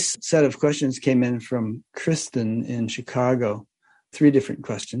 A nice set of questions came in from Kristen in Chicago. 3 different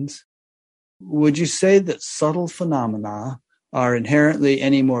questions. Would you say that subtle phenomena are inherently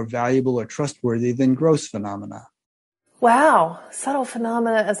any more valuable or trustworthy than gross phenomena? Wow, subtle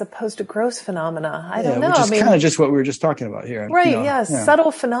phenomena as opposed to gross phenomena. I don't know. Which is kind of just what we were just talking about here. Right,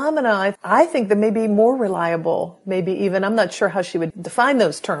 subtle phenomena, I think that may be more reliable, maybe even, I'm not sure how she would define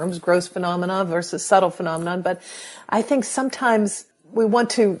those terms, gross phenomena versus subtle phenomenon, but I think sometimes we want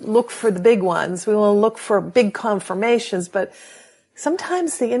to look for the big ones. We want to look for big confirmations, but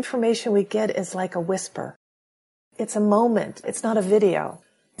sometimes the information we get is like a whisper. It's a moment. It's not a video.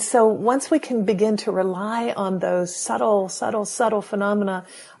 So once we can begin to rely on those subtle phenomena,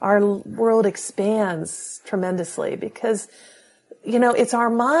 our world expands tremendously because, it's our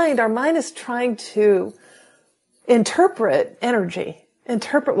mind. Our mind is trying to interpret energy,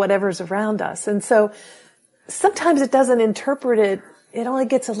 interpret whatever's around us. And so sometimes it doesn't interpret it. It only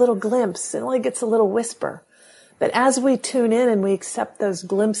gets a little glimpse. It only gets a little whisper. But as we tune in and we accept those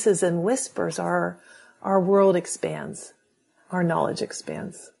glimpses and whispers, our world expands. Our knowledge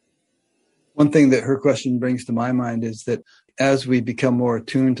expands. One thing that her question brings to my mind is that as we become more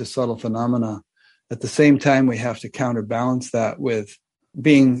attuned to subtle phenomena, at the same time, we have to counterbalance that with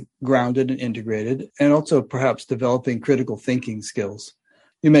being grounded and integrated, and also perhaps developing critical thinking skills.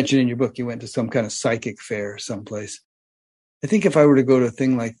 You mentioned in your book you went to some kind of psychic fair someplace. I think if I were to go to a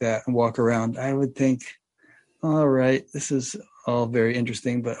thing like that and walk around, I would think, all right, this is all very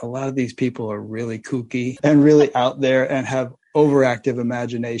interesting, but a lot of these people are really kooky and really out there and have overactive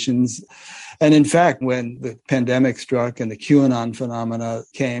imaginations. And in fact, when the pandemic struck and the QAnon phenomena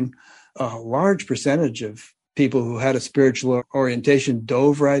came, a large percentage of people who had a spiritual orientation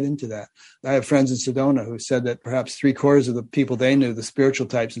dove right into that. I have friends in Sedona who said that perhaps 3/4 of the people they knew, the spiritual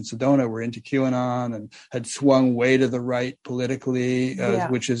types in Sedona, were into QAnon and had swung way to the right politically,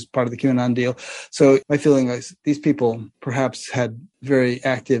 which is part of the QAnon deal. So my feeling is these people perhaps had very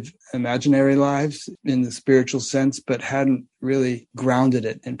active imaginary lives in the spiritual sense, but hadn't really grounded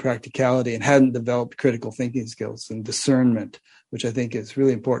it in practicality and hadn't developed critical thinking skills and discernment, which I think is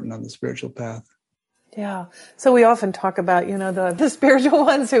really important on the spiritual path. Yeah. So we often talk about, the spiritual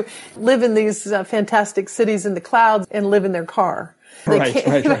ones who live in these fantastic cities in the clouds and live in their car.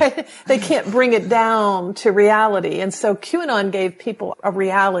 Right. They can't bring it down to reality. And so QAnon gave people a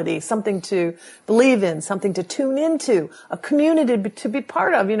reality, something to believe in, something to tune into, a community to be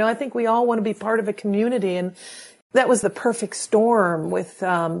part of. I think we all want to be part of a community. And that was the perfect storm with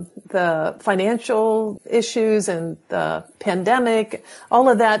the financial issues and the pandemic, all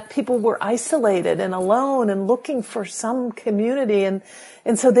of that. People were isolated and alone and looking for some community. And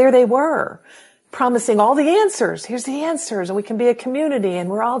so there they were, promising all the answers. Here's the answers, and we can be a community, and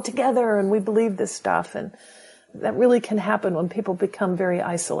we're all together, and we believe this stuff. And that really can happen when people become very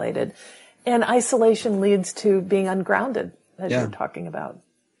isolated. And isolation leads to being ungrounded, as you're talking about.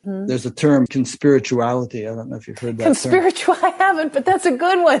 There's a term, conspirituality. I don't know if you've heard that term. I haven't, but that's a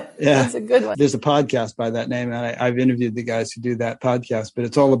good one. Yeah. That's a good one. There's a podcast by that name, and I've interviewed the guys who do that podcast, but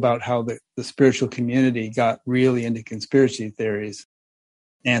it's all about how the spiritual community got really into conspiracy theories,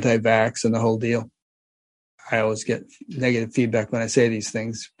 anti-vax, and the whole deal. I always get negative feedback when I say these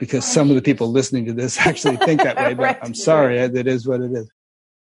things because some of the people listening to this actually think that way, but I'm sorry, it is what it is.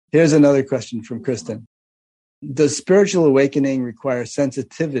 Here's another question from Kristen. Does spiritual awakening require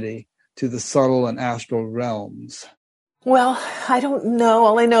sensitivity to the subtle and astral realms? Well, I don't know.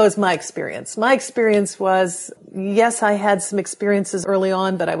 All I know is my experience. My experience was, yes, I had some experiences early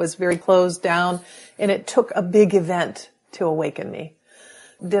on, but I was very closed down, and it took a big event to awaken me.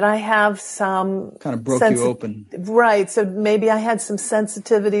 Did I have some... Kind of broke you open. Right. So maybe I had some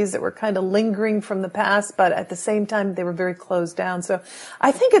sensitivities that were kind of lingering from the past, but at the same time, they were very closed down. So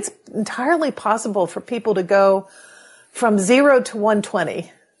I think it's entirely possible for people to go from 0 to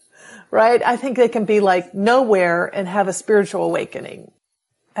 120, right? I think they can be like nowhere and have a spiritual awakening.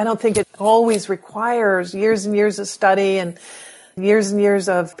 I don't think it always requires years and years of study and years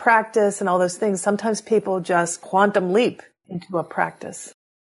of practice and all those things. Sometimes people just quantum leap into a practice.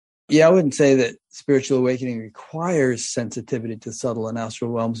 Yeah, I wouldn't say that spiritual awakening requires sensitivity to subtle and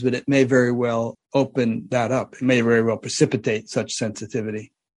astral realms, but it may very well open that up. It may very well precipitate such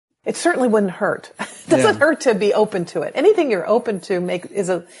sensitivity. It certainly wouldn't hurt. It doesn't hurt to be open to it. Anything you're open to is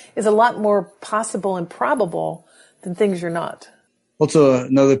a lot more possible and probable than things you're not. Also,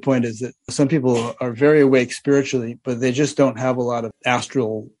 another point is that some people are very awake spiritually, but they just don't have a lot of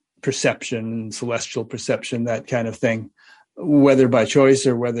astral perception, celestial perception, that kind of thing, whether by choice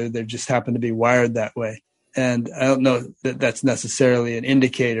or whether they just happen to be wired that way. And I don't know that that's necessarily an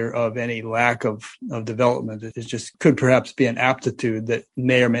indicator of any lack of development. It just could perhaps be an aptitude that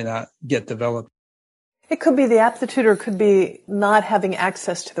may or may not get developed. It could be the aptitude, or it could be not having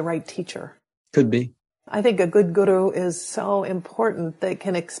access to the right teacher. Could be. I think a good guru is so important. They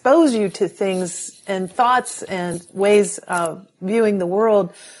can expose you to things and thoughts and ways of viewing the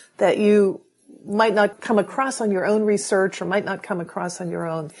world that you might not come across on your own research or might not come across on your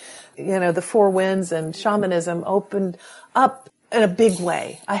own. The four winds and shamanism opened up in a big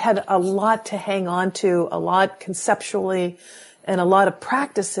way. I had a lot to hang on to, a lot conceptually, and a lot of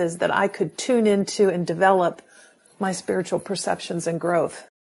practices that I could tune into and develop my spiritual perceptions and growth.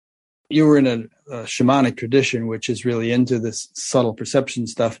 You were in a shamanic tradition, which is really into this subtle perception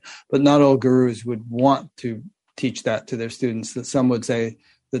stuff, but not all gurus would want to teach that to their students. That some would say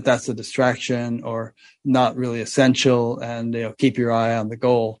that that's a distraction or not really essential, and keep your eye on the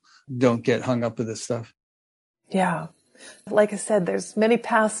goal. Don't get hung up with this stuff. Yeah. Like I said, there's many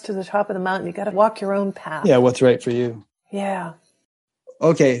paths to the top of the mountain. You got to walk your own path. Yeah, what's right for you. Yeah.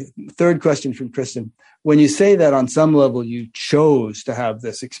 Okay, third question from Kristen. When you say that on some level you chose to have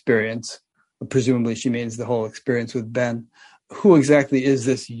this experience, presumably she means the whole experience with Ben, who exactly is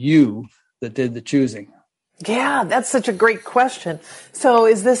this you that did the choosing? Yeah, that's such a great question. So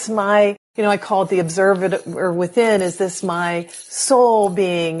is this my, I call it the observer within. Is this my soul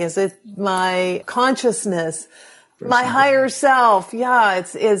being? Is it my consciousness? My higher self? Yeah,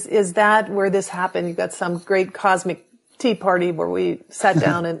 is that where this happened? You've got some great cosmic tea party where we sat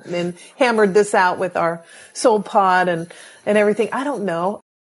down and hammered this out with our soul pod and everything. I don't know.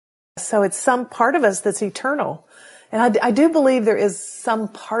 So it's some part of us that's eternal. And I do believe there is some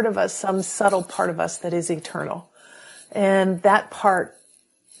part of us, some subtle part of us that is eternal. And that part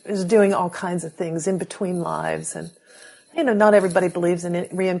is doing all kinds of things in between lives. And, not everybody believes in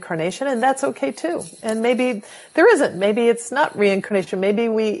reincarnation, and that's okay too. And maybe there isn't. Maybe it's not reincarnation. Maybe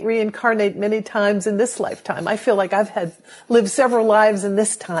we reincarnate many times in this lifetime. I feel like I've lived several lives in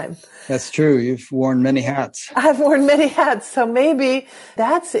this time. That's true. You've worn many hats. I've worn many hats. So maybe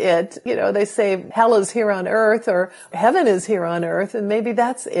that's it. They say hell is here on earth or heaven is here on earth, and maybe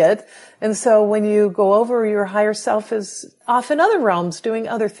that's it. And so when you go over, your higher self is off in other realms doing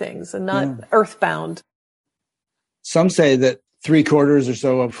other things and not earthbound. Some say that 3/4 or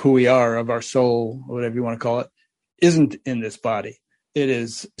so of who we are, of our soul, or whatever you want to call it, isn't in this body. It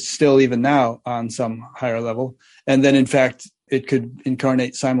is still even now on some higher level. And then, in fact, it could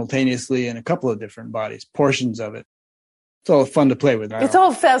incarnate simultaneously in a couple of different bodies, portions of it. It's all fun to play with. It's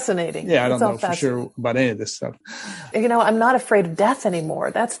all fascinating. Yeah, I don't know for sure about any of this stuff. I'm not afraid of death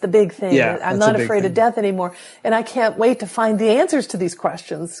anymore. That's the big thing. Yeah, I'm not afraid of death anymore. And I can't wait to find the answers to these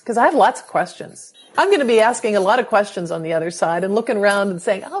questions because I have lots of questions. I'm going to be asking a lot of questions on the other side and looking around and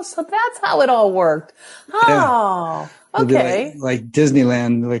saying, oh, so that's how it all worked. Oh, yeah. Okay. Like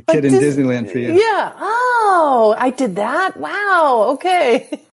Disneyland, like kid in Disneyland for you. Yeah. Oh, I did that. Wow.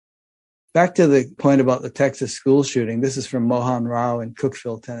 Okay. Back to the point about the Texas school shooting. This is from Mohan Rao in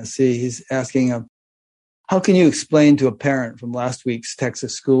Cookeville, Tennessee. He's asking, how can you explain to a parent from last week's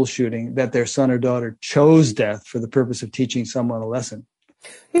Texas school shooting that their son or daughter chose death for the purpose of teaching someone a lesson?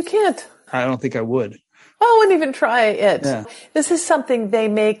 You can't. I don't think I would. I wouldn't even try it. Yeah. This is something they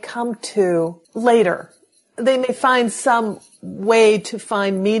may come to later. They may find some way to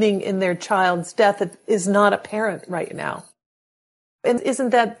find meaning in their child's death that is not apparent right now. And isn't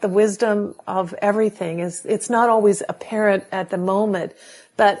that the wisdom of everything? It's not always apparent at the moment,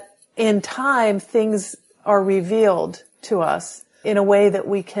 but in time, things are revealed to us in a way that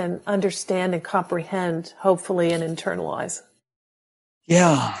we can understand and comprehend, hopefully, and internalize.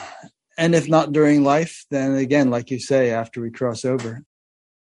 Yeah. And if not during life, then again, like you say, after we cross over.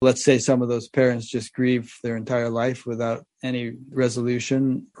 Let's say some of those parents just grieve their entire life without any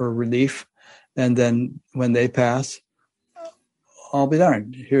resolution or relief. And then when they pass, I'll be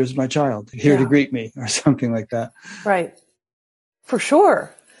darned. Here's my child here to greet me or something like that. Right. For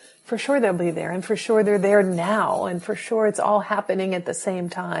sure. For sure they'll be there. And for sure they're there now. And for sure it's all happening at the same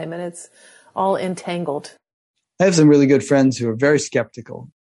time. And it's all entangled. I have some really good friends who are very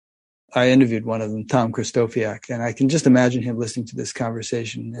skeptical. I interviewed one of them, Tom Christofiak, and I can just imagine him listening to this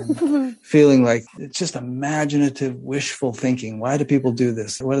conversation and feeling like it's just imaginative, wishful thinking. Why do people do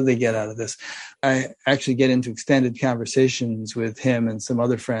this? What do they get out of this? I actually get into extended conversations with him and some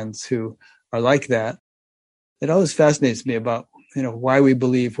other friends who are like that. It always fascinates me about, why we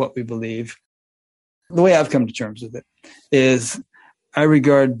believe what we believe. The way I've come to terms with it is I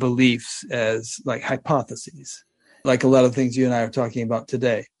regard beliefs as like hypotheses, like a lot of things you and I are talking about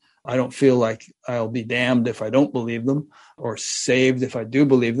today. I don't feel like I'll be damned if I don't believe them or saved if I do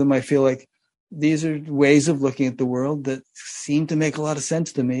believe them. I feel like these are ways of looking at the world that seem to make a lot of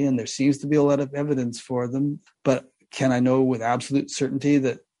sense to me, and there seems to be a lot of evidence for them. But can I know with absolute certainty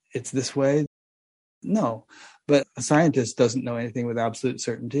that it's this way? No. But a scientist doesn't know anything with absolute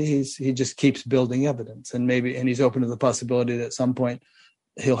certainty. He just keeps building evidence, and he's open to the possibility that at some point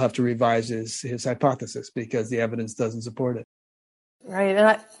he'll have to revise his hypothesis because the evidence doesn't support it. Right.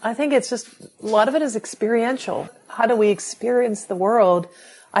 And I think it's just, a lot of it is experiential. How do we experience the world?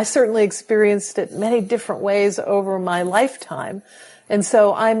 I certainly experienced it many different ways over my lifetime. And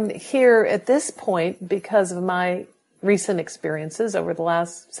so I'm here at this point because of my recent experiences over the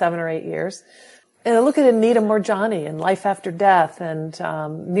last 7 or 8 years. And I look at Anita Moorjani and life after death and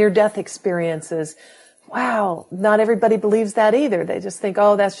near-death experiences. Wow, not everybody believes that either. They just think,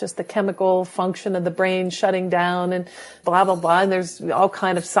 oh, that's just the chemical function of the brain shutting down and blah, blah, blah. And there's all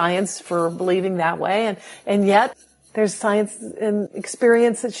kind of science for believing that way. And yet there's science and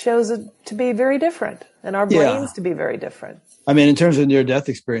experience that shows it to be very different and our brains to be very different. I mean, in terms of near-death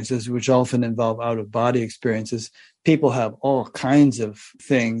experiences, which often involve out-of-body experiences, people have all kinds of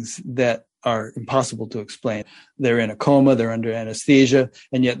things that are impossible to explain. They're in a coma, they're under anesthesia,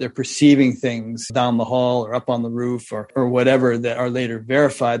 and yet they're perceiving things down the hall or up on the roof or whatever that are later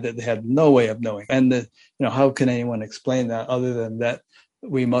verified that they had no way of knowing. And how can anyone explain that other than that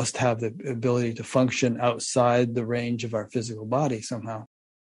we must have the ability to function outside the range of our physical body somehow?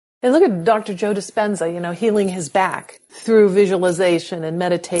 And look at Dr. Joe Dispenza, healing his back through visualization and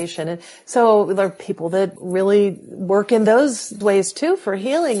meditation. And so there are people that really work in those ways too for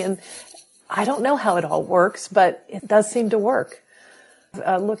healing. And I don't know how it all works, but it does seem to work.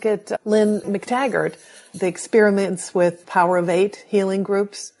 Look at Lynn McTaggart, the experiments with Power of 8 healing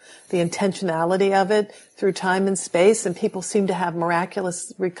groups, the intentionality of it through time and space, and people seem to have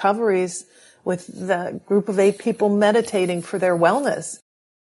miraculous recoveries with the group of 8 people meditating for their wellness.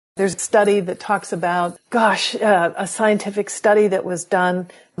 There's a study that talks about, a scientific study that was done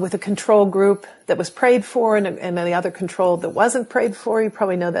with a control group that was prayed for and the other control that wasn't prayed for. You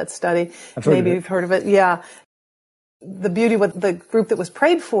probably know that study. Maybe you've heard of it. Yeah. The beauty with the group that was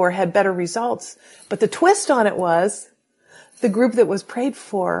prayed for had better results. But the twist on it was the group that was prayed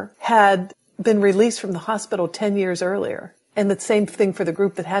for had been released from the hospital 10 years earlier. And the same thing for the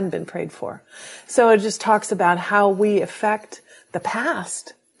group that hadn't been prayed for. So it just talks about how we affect the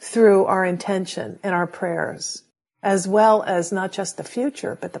past through our intention and our prayers, as well as not just the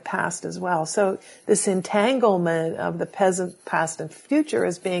future, but the past as well. So this entanglement of the present, past, and future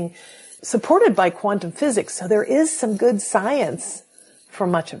is being supported by quantum physics. So there is some good science for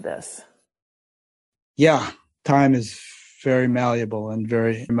much of this. Yeah, time is very malleable and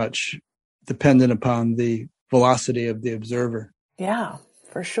very much dependent upon the velocity of the observer. Yeah,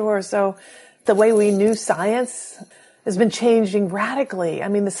 for sure. So the way we knew science has been changing radically. I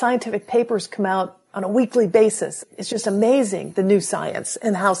mean, the scientific papers come out on a weekly basis. It's just amazing, the new science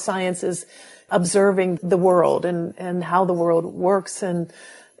and how science is observing the world and how the world works. And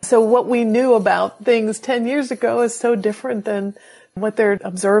so what we knew about things 10 years ago is so different than what they're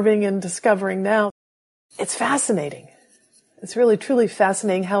observing and discovering now. It's fascinating. It's really, truly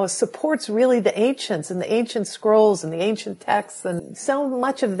fascinating how it supports really the ancients and the ancient scrolls and the ancient texts and so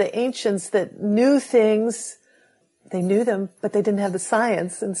much of the ancients that knew things. They knew them, but they didn't have the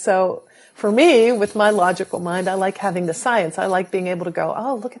science. And so for me, with my logical mind, I like having the science. I like being able to go,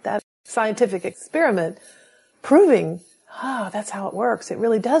 oh, look at that scientific experiment proving, that's how it works. It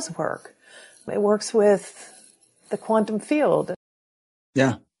really does work. It works with the quantum field.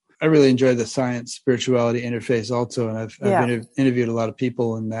 Yeah. I really enjoy the science spirituality interface also. And I've interviewed a lot of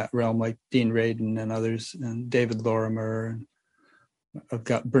people in that realm, like Dean Radin and others, and David Lorimer. I've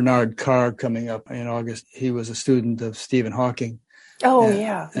got Bernard Carr coming up in August. He was a student of Stephen Hawking. Oh,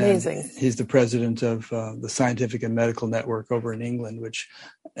 yeah. Amazing. He's the president of the Scientific and Medical Network over in England, which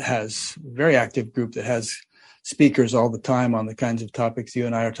has a very active group that has speakers all the time on the kinds of topics you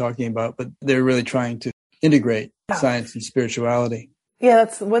and I are talking about. But they're really trying to integrate science and spirituality. Yeah,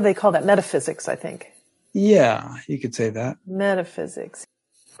 that's what they call that, metaphysics, I think. Yeah, you could say that. Metaphysics.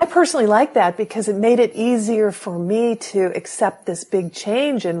 I personally like that because it made it easier for me to accept this big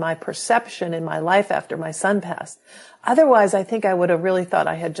change in my perception in my life after my son passed. Otherwise, I think I would have really thought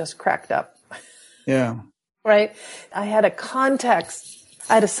I had just cracked up. Yeah. Right? I had a context.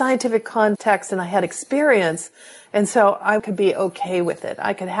 I had a scientific context and I had experience. And so I could be okay with it.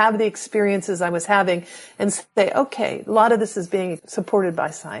 I could have the experiences I was having and say, okay, a lot of this is being supported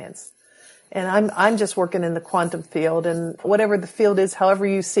by science. And I'm just working in the quantum field, and whatever the field is, however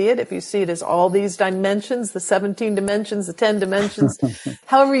you see it, if you see it as all these dimensions, the 17 dimensions, the 10 dimensions,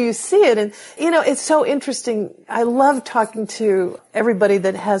 however you see it. And, it's so interesting. I love talking to everybody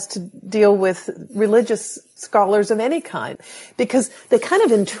that has to deal with religious scholars of any kind, because they kind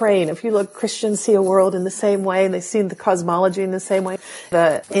of entrain. If you look, Christians see a world in the same way, and they see the cosmology in the same way.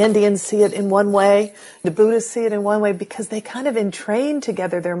 The Indians see it in one way. The Buddhists see it in one way, because they kind of entrain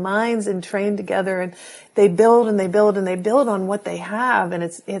together. Their minds entrain together, and they build and they build and they build on what they have. And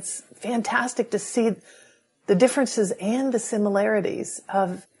it's fantastic to see the differences and the similarities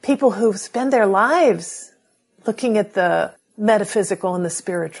of people who spend their lives looking at the metaphysical and the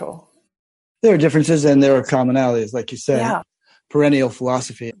spiritual. There are differences and there are commonalities, like you said. Yeah. Perennial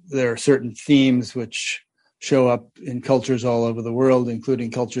philosophy. There are certain themes which show up in cultures all over the world,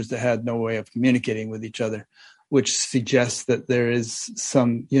 including cultures that had no way of communicating with each other, which suggests that there is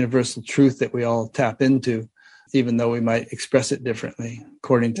some universal truth that we all tap into, even though we might express it differently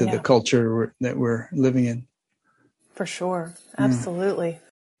according to the culture that we're living in. For sure. Absolutely.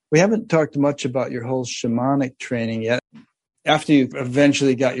 We haven't talked much about your whole shamanic training yet. After you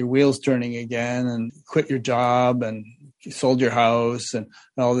eventually got your wheels turning again and quit your job and you sold your house and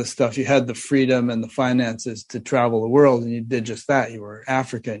all this stuff, you had the freedom and the finances to travel the world, and you did just that. You were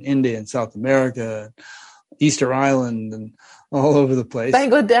Africa and India and South America, Easter Island, and all over the place.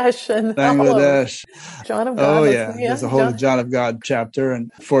 Bangladesh. John of God. Oh, yeah. There's a whole John of God chapter,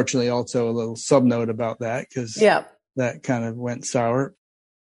 and fortunately also a little subnote about that, because that kind of went sour.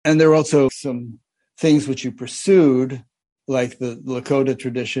 And there were also some things which you pursued, like the Lakota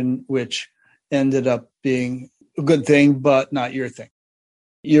tradition, which ended up being a good thing, but not your thing.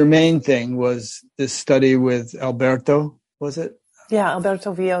 Your main thing was this study with Alberto, was it? Yeah,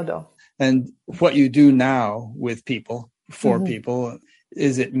 Alberto Villoldo. And what you do now with people, for people,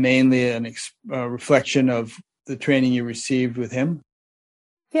 is it mainly a reflection of the training you received with him?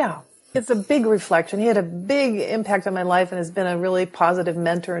 Yeah, it's a big reflection. He had a big impact on my life and has been a really positive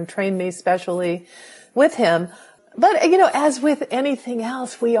mentor and trained me especially with him. But, as with anything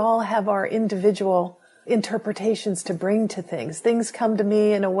else, we all have our individual interpretations to bring to things. Things come to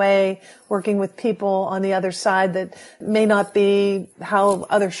me in a way, working with people on the other side, that may not be how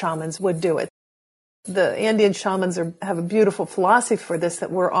other shamans would do it. The Andean shamans have a beautiful philosophy for this,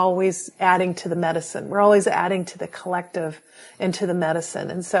 that we're always adding to the medicine. We're always adding to the collective and to the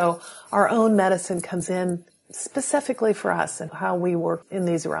medicine. And so our own medicine comes in specifically for us and how we work in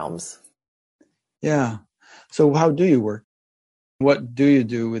these realms. Yeah. So how do you work? What do you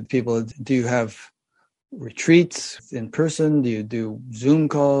do with people? Do you have retreats in person? Do you do Zoom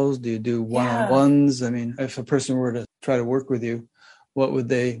calls? Do you do one-on-ones? I mean, if a person were to try to work with you, what would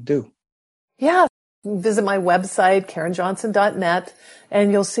they do? Yeah. Visit my website, KarenJohnson.net,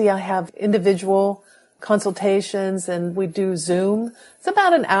 and you'll see I have individual consultations, and we do Zoom. It's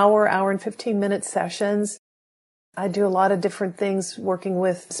about an hour and 15-minute sessions. I do a lot of different things working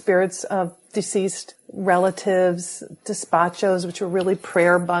with spirits of deceased relatives, despachos, which are really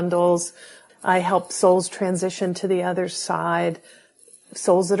prayer bundles. I help souls transition to the other side.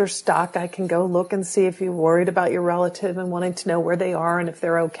 Souls that are stuck, I can go look and see if you're worried about your relative and wanting to know where they are and if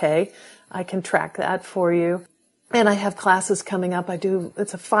they're okay. I can track that for you. And I have classes coming up.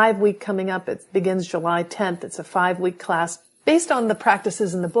 It's a 5-week coming up. It begins July 10th. It's a 5-week class based on the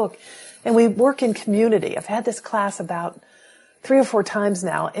practices in the book. And we work in community. I've had this class about 3 or 4 times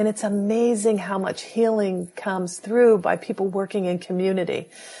now, and it's amazing how much healing comes through by people working in community.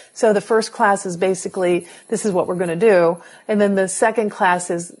 So the first class is basically, this is what we're going to do. And then the second class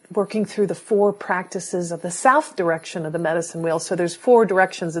is working through the 4 practices of the south direction of the medicine wheel. So there's 4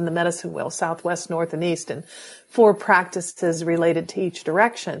 directions in the medicine wheel, south, west, north, and east, and 4 practices related to each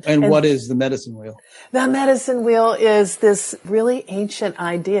direction. And what is the medicine wheel? The medicine wheel is this really ancient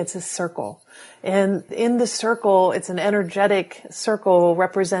idea. It's a circle. And in the circle, it's an energetic circle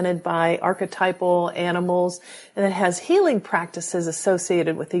represented by archetypal animals, and it has healing practices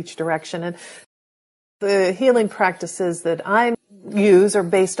associated with each direction. And the healing practices that I use are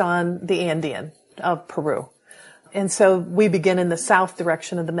based on the Andean of Peru. And so we begin in the south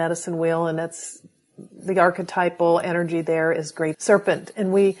direction of the medicine wheel, and that's the archetypal energy there is Great Serpent.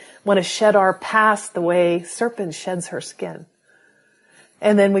 And we want to shed our past the way Serpent sheds her skin.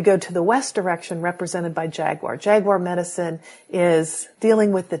 And then we go to the west direction, represented by Jaguar. Jaguar medicine is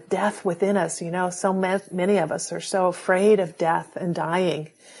dealing with the death within us. So many of us are so afraid of death and dying.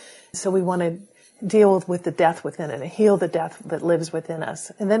 So we want to deal with the death within it and heal the death that lives within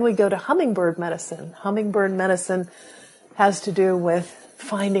us. And then we go to hummingbird medicine. Hummingbird medicine has to do with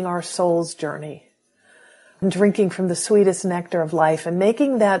finding our soul's journey and drinking from the sweetest nectar of life and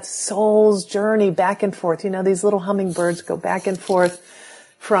making that soul's journey back and forth. These little hummingbirds go back and forth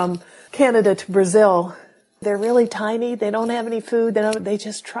from Canada to Brazil. They're really tiny. They don't have any food. They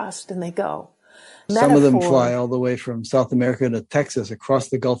just trust and they go. Some of them fly all the way from South America to Texas, across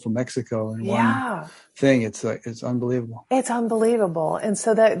the Gulf of Mexico in one thing. It's unbelievable. It's unbelievable. And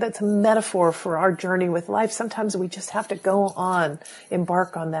so that's a metaphor for our journey with life. Sometimes we just have to go on,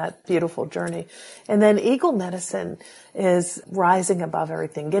 embark on that beautiful journey. And then eagle medicine is rising above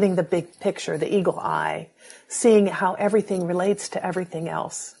everything, getting the big picture, the eagle eye, seeing how everything relates to everything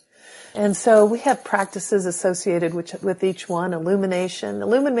else. And so we have practices associated with each one. Illumination,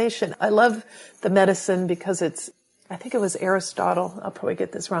 I love the medicine because I think it was Aristotle, I'll probably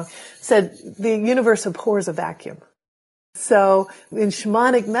get this wrong, said the universe abhors a vacuum. So in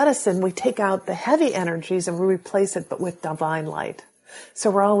shamanic medicine, we take out the heavy energies and we replace it but with divine light.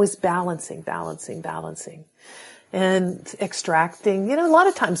 So we're always balancing. And extracting, a lot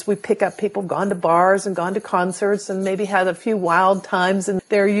of times we pick up people gone to bars and gone to concerts and maybe had a few wild times in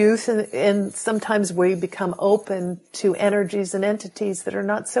their youth. And sometimes we become open to energies and entities that are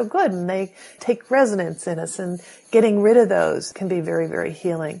not so good, and they take resonance in us, and getting rid of those can be very, very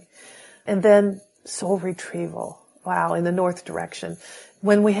healing. And then soul retrieval. Wow. In the north direction.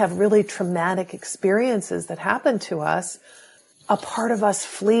 When we have really traumatic experiences that happen to us, a part of us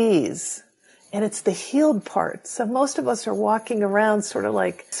flees. And it's the healed part. So most of us are walking around sort of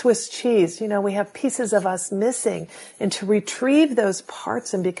like Swiss cheese. We have pieces of us missing. And to retrieve those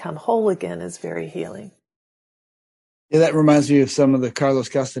parts and become whole again is very healing. Yeah, that reminds me of some of the Carlos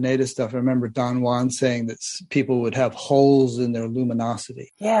Castaneda stuff. I remember Don Juan saying that people would have holes in their luminosity.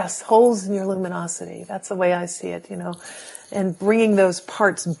 Yes, holes in your luminosity. That's the way I see it, and bringing those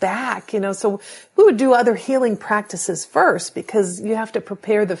parts back, So we would do other healing practices first because you have to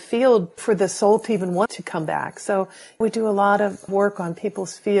prepare the field for the soul to even want to come back. So we do a lot of work on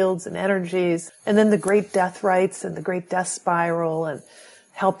people's fields and energies, and then the great death rites and the great death spiral and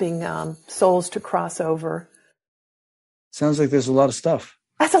helping souls to cross over. Sounds like there's a lot of stuff.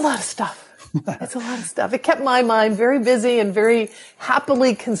 That's a lot of stuff. It's a lot of stuff. It kept my mind very busy and very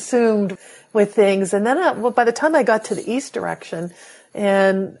happily consumed with things. And then by the time I got to the east direction,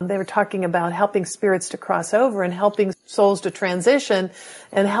 and they were talking about helping spirits to cross over and helping souls to transition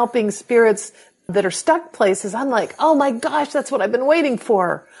and helping spirits that are stuck places, I'm like, oh my gosh, that's what I've been waiting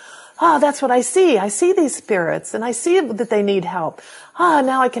for. That's what I see. I see these spirits and I see that they need help.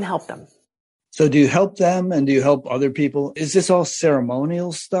 Now I can help them. So do you help them and do you help other people? Is this all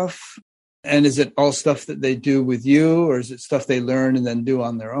ceremonial stuff? And is it all stuff that they do with you, or is it stuff they learn and then do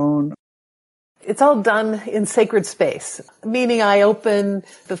on their own? It's all done in sacred space, meaning I open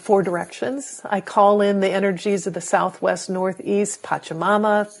the four directions. I call in the energies of the southwest, northeast,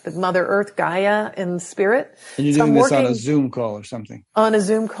 Pachamama, the Mother Earth, Gaia, and Spirit. And you're doing this on a Zoom call or something? On a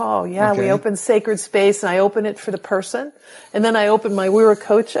Zoom call, yeah. Okay. We open sacred space, and I open it for the person. And then I open my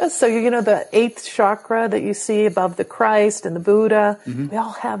Viracocha. So, the eighth chakra that you see above the Christ and the Buddha, we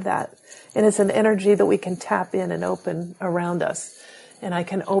all have that. And it's an energy that we can tap in and open around us. And I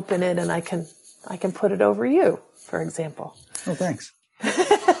can open it and I can put it over you, for example. Oh, thanks.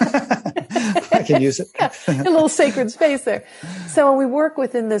 I can use it. A little sacred space there. So we work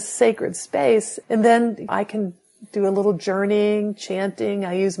within this sacred space, and then I can do a little journeying, chanting.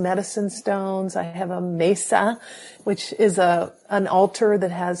 I use medicine stones. I have a mesa, which is an altar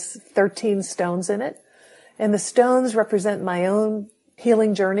that has 13 stones in it. And the stones represent my own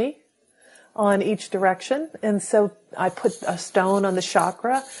healing journey on each direction. And so I put a stone on the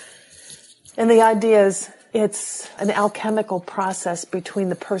chakra. And the idea is it's an alchemical process between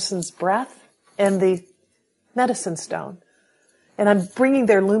the person's breath and the medicine stone. And I'm bringing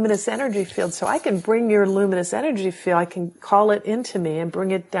their luminous energy field. So I can bring your luminous energy field. I can call it into me and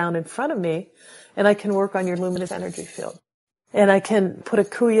bring it down in front of me. And I can work on your luminous energy field. And I can put a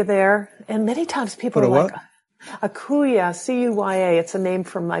kuya there. And many times people are like, a kuya, C-U-Y-A, it's a name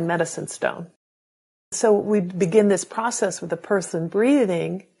for my medicine stone. So we begin this process with the person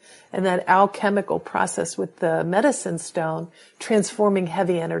breathing, and that alchemical process with the medicine stone, transforming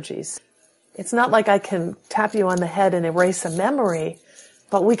heavy energies. It's not like I can tap you on the head and erase a memory,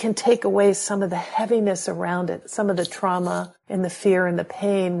 but we can take away some of the heaviness around it, some of the trauma and the fear and the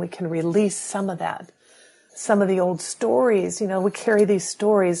pain. We can release some of that. Some of the old stories, we carry these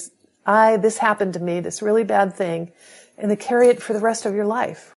stories. This happened to me, this really bad thing, and they carry it for the rest of your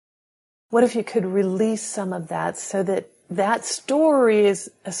life. What if you could release some of that so that that story is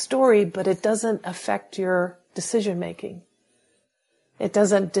a story, but it doesn't affect your decision making. It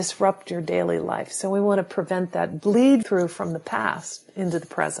doesn't disrupt your daily life. So we want to prevent that bleed through from the past into the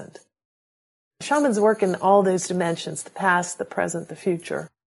present. Shamans work in all those dimensions, the past, the present, the future.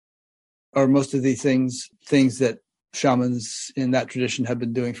 Are most of these things that shamans in that tradition have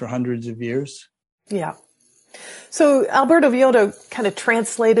been doing for hundreds of years? Yeah. So Alberto Villoldo kind of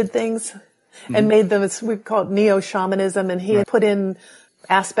translated things and made them, we call it neo-shamanism, and he put in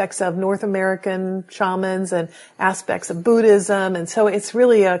aspects of North American shamans and aspects of Buddhism, and so it's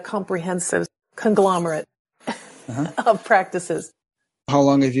really a comprehensive conglomerate of practices. How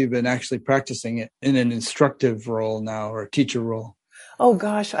long have you been actually practicing it in an instructive role now, or a teacher role? Oh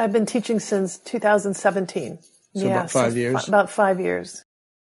gosh, I've been teaching since 2017. So about 5 years? About 5 years.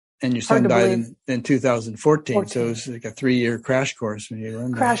 And your son died in 2014, so it was like a 3-year crash course when you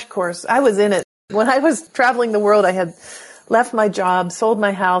learned Crash course. I was in it. When I was traveling the world, I had left my job, sold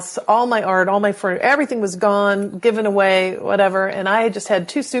my house, all my art, all my furniture, everything was gone, given away, whatever. And I just had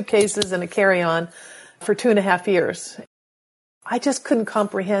 2 suitcases and a carry-on for 2.5 years. I just couldn't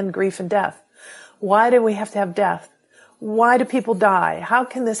comprehend grief and death. Why do we have to have death? Why do people die? How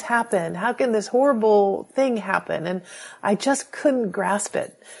can this happen? How can this horrible thing happen? And I just couldn't grasp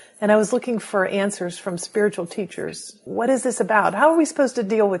it. And I was looking for answers from spiritual teachers. What is this about? How are we supposed to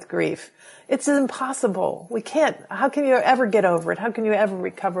deal with grief? It's impossible. We can't. How can you ever get over it? How can you ever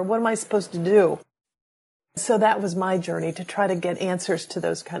recover? What am I supposed to do? So that was my journey, to try to get answers to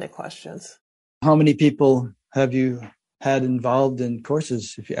those kind of questions. How many people have you had involved in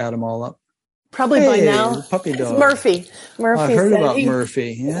courses, if you add them all up? Probably by now. Puppy dog. Murphy. I heard about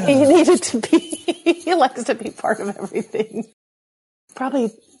Murphy. Yeah. He needed to be, he likes to be part of everything.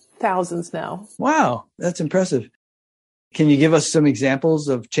 Probably thousands now. Wow, that's impressive. Can you give us some examples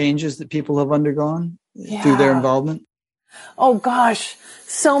of changes that people have undergone through their involvement? Oh gosh,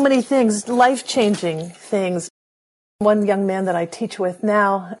 so many things, life-changing things. One young man that I teach with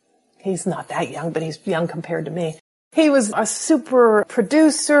now, he's not that young, but he's young compared to me. He was a super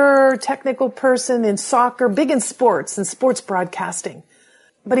producer, technical person in soccer, big in sports and sports broadcasting.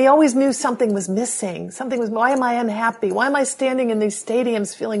 But he always knew something was missing. Why am I unhappy? Why am I standing in these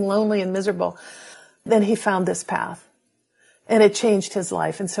stadiums feeling lonely and miserable? Then he found this path, and it changed his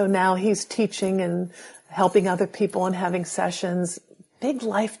life. And so now he's teaching and helping other people and having sessions. Big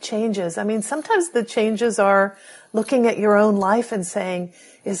life changes. I mean, sometimes the changes are looking at your own life and saying,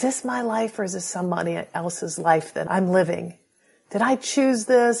 is this my life or is this somebody else's life that I'm living? Did I choose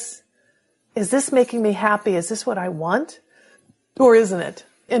this? Is this making me happy? Is this what I want? Or isn't it?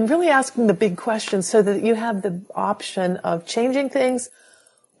 And really asking the big questions so that you have the option of changing things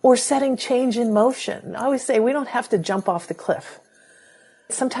or setting change in motion. I always say we don't have to jump off the cliff.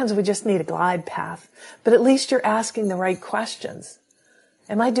 Sometimes we just need a glide path, but at least you're asking the right questions.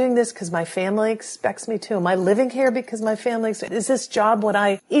 Am I doing this because my family expects me to? Am I living here because my family expects? Is this job what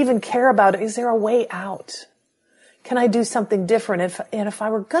I even care about? Is there a way out? Can I do something different? And if I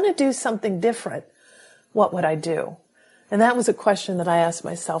were going to do something different, what would I do? And that was a question that I asked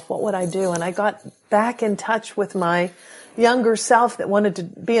myself, what would I do? And I got back in touch with my younger self that wanted to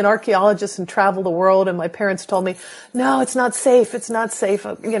be an archaeologist and travel the world. And my parents told me, no, it's not safe. It's not safe.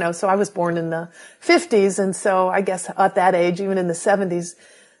 You know, so I was born in the 50s. And so I guess at that age, even in the 70s,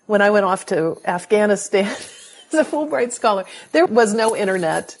 when I went off to Afghanistan as a Fulbright scholar, there was no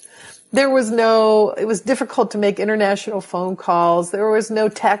internet. It was difficult to make international phone calls. There was no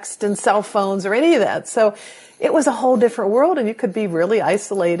text and cell phones or any of that. So it was a whole different world, and you could be really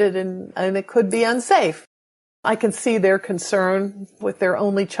isolated and it could be unsafe. I can see their concern with their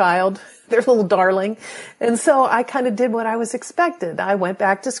only child, their little darling. And so I kind of did what I was expected. I went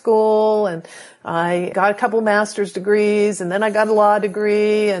back to school and I got a couple master's degrees, and then I got a law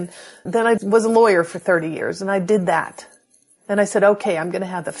degree, and then I was a lawyer for 30 years, and I did that. And I said, okay, I'm going to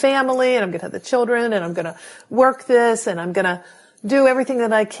have the family, and I'm going to have the children, and I'm going to work this, and I'm going to do everything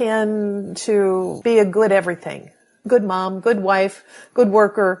that I can to be a good everything. Good mom, good wife, good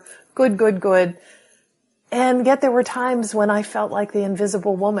worker, good. And yet there were times when I felt like the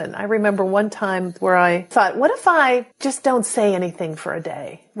invisible woman. I remember one time where I thought, what if I just don't say anything for a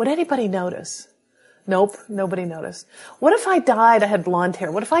day? Would anybody notice? Nope, nobody noticed. What if I died, I had blonde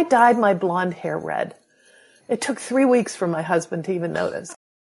hair? What if I dyed my blonde hair red? It took 3 weeks for my husband to even notice.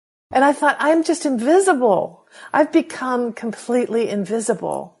 And I thought, I'm just invisible. I've become completely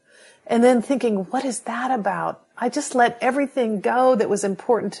invisible. And then thinking, what is that about? I just let everything go that was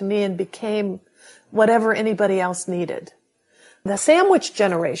important to me and became whatever anybody else needed. The sandwich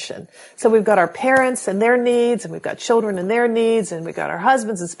generation. So we've got our parents and their needs, and we've got children and their needs, and we've got our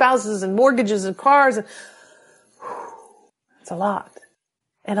husbands and spouses and mortgages and cars. And it's a lot.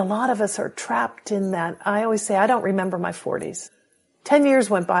 And a lot of us are trapped in that. I always say, I don't remember my 40s. 10 years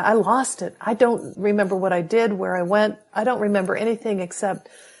went by. I lost it. I don't remember what I did, where I went. I don't remember anything except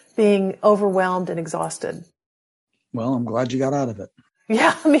being overwhelmed and exhausted. Well, I'm glad you got out of it.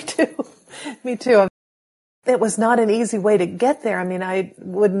 Yeah, me too. Me too. It was not an easy way to get there. I mean, I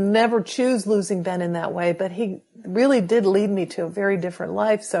would never choose losing Ben in that way, but he really did lead me to a very different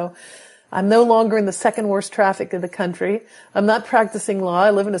life. So I'm no longer in the second worst traffic of the country. I'm not practicing law.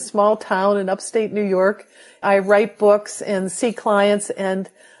 I live in a small town in upstate New York. I write books and see clients, and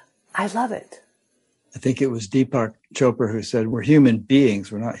I love it. I think it was Deepak Chopra who said, we're human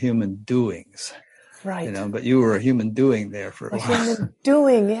beings, we're not human doings. Right. But you were a human doing there for a while. Human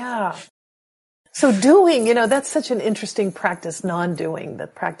doing, yeah. So doing, that's such an interesting practice, non-doing, the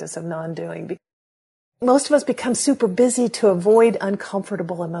practice of non-doing. Most of us become super busy to avoid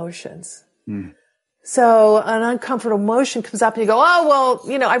uncomfortable emotions. So an uncomfortable emotion comes up and you go, oh,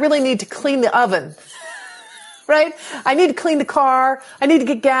 well, I really need to clean the oven. Right? I need to clean the car. I need to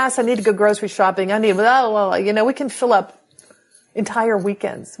get gas. I need to go grocery shopping. We can fill up entire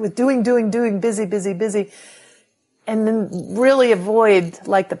weekends with doing, busy, busy, busy. And then really avoid,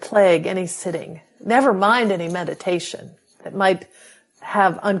 like the plague, any sitting. Never mind any meditation that might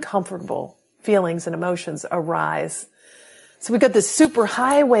have uncomfortable feelings and emotions arise. So we've got this super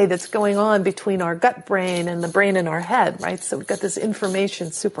highway that's going on between our gut brain and the brain in our head, right? So we've got this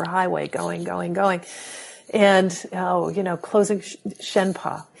information super highway going. And, closing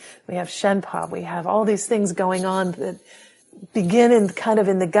Shenpa. We have Shenpa. We have all these things going on that begin in kind of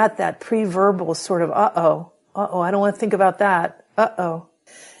in the gut, that pre-verbal sort of, I don't want to think about that.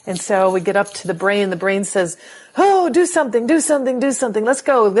 And so we get up to the brain. The brain says, oh, do something. Let's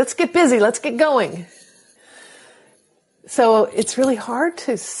go. Let's get busy. Let's get going. So it's really hard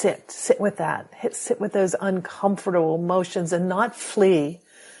to sit with that, sit with those uncomfortable emotions and not flee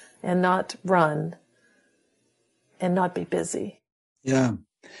and not run and not be busy. Yeah.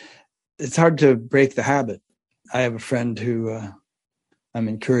 It's hard to break the habit. I have a friend who I'm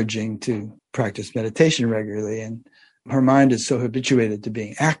encouraging to practice meditation regularly, and her mind is so habituated to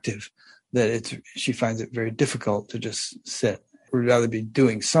being active that she finds it very difficult to just sit. Would rather be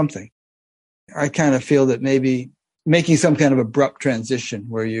doing something. I kind of feel that maybe making some kind of abrupt transition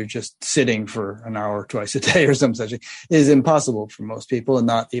where you're just sitting for an hour twice a day or some such thing is impossible for most people and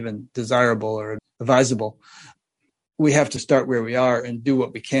not even desirable or advisable. We have to start where we are and do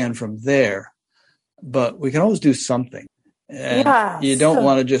what we can from there. But we can always do something. And you don't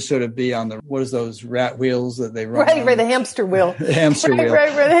want to just sort of be on what is those rat wheels that they run on? Right, the hamster wheel. The hamster wheel.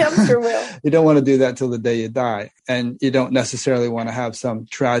 Right, the hamster wheel. You don't want to do that till the day you die. And you don't necessarily want to have some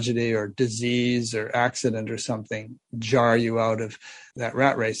tragedy or disease or accident or something jar you out of that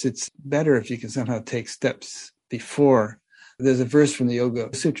rat race. It's better if you can somehow take steps before. There's a verse from the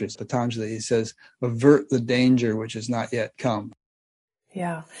Yoga Sutras, Patanjali. He says, avert the danger which has not yet come.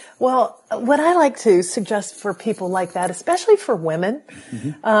 Yeah. Well, what I like to suggest for people like that, especially for women,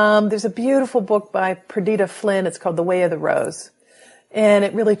 there's a beautiful book by Perdita Flynn. It's called The Way of the Rose. And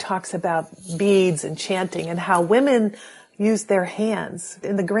it really talks about beads and chanting and how women use their hands.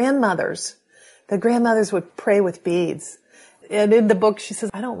 And the grandmothers would pray with beads. And in the book, she says,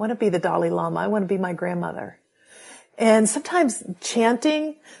 I don't want to be the Dalai Lama. I want to be my grandmother. And sometimes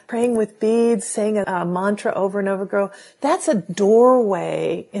chanting, praying with beads, saying a mantra over and over, that's a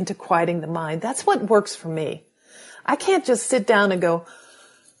doorway into quieting the mind. That's what works for me. I can't just sit down and go,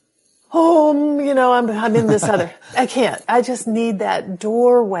 I'm in this other. I can't. I just need that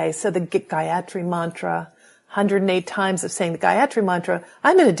doorway. So the Gayatri mantra, 108 times of saying the Gayatri mantra,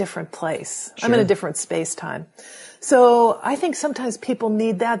 I'm in a different place. Sure. I'm in a different space-time. So I think sometimes people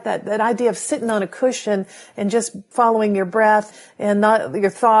need that idea of sitting on a cushion and just following your breath and not your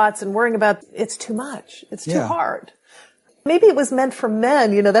thoughts and worrying about it's too much. It's too hard. Maybe it was meant for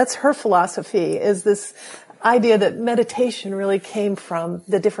men. That's her philosophy, is this idea that meditation really came from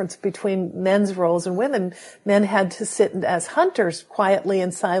the difference between men's roles and women. Men had to sit as hunters quietly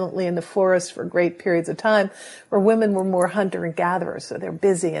and silently in the forest for great periods of time, where women were more hunter and gatherers. So they're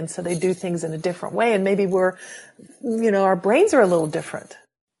busy, and so they do things in a different way. And maybe our brains are a little different.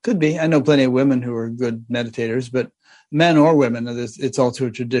 Could be. I know plenty of women who are good meditators, but men or women, it's also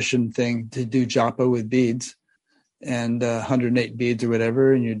a tradition thing to do japa with beads. And 108 beads or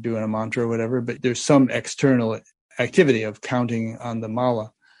whatever, and you're doing a mantra or whatever, but there's some external activity of counting on the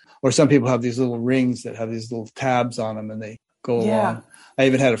mala. Or some people have these little rings that have these little tabs on them, and they go along. I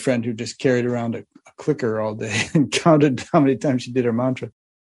even had a friend who just carried around a clicker all day and counted how many times she did her mantra.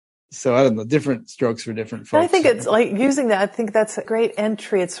 So I don't know, different strokes for different folks. I think it's like using that. I think that's a great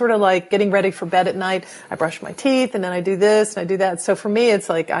entry. It's sort of like getting ready for bed at night. I brush my teeth and then I do this and I do that. So for me, it's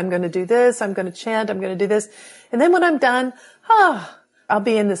like, I'm going to do this. I'm going to chant. I'm going to do this. And then when I'm done, I'll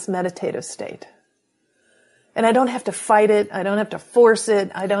be in this meditative state. And I don't have to fight it. I don't have to force it.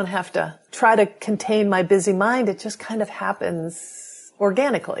 I don't have to try to contain my busy mind. It just kind of happens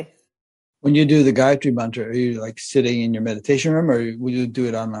organically. When you do the Gayatri mantra, are you like sitting in your meditation room, or will you do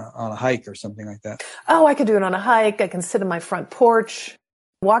it on a hike or something like that? Oh, I could do it on a hike. I can sit on my front porch.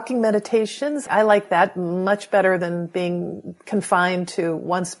 Walking meditations, I like that much better than being confined to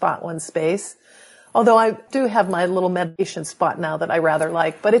one spot, one space. Although I do have my little meditation spot now that I rather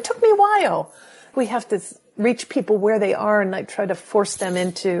like, but it took me a while. We have to reach people where they are and not try to force them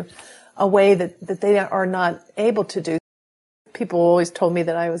into a way that they are not able to do. People always told me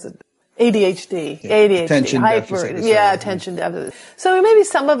that I was ADHD, attention hyper, deficit. Attention deficit. So maybe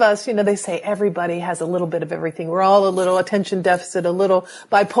some of us, they say everybody has a little bit of everything. We're all a little attention deficit, a little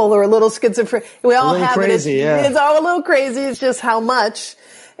bipolar, a little schizophrenic. We all have crazy, it. It's all a little crazy. It's just how much.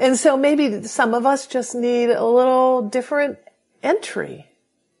 And so maybe some of us just need a little different entry.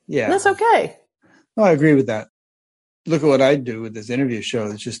 Yeah. And that's okay. No, I agree with that. Look at what I do with this interview show.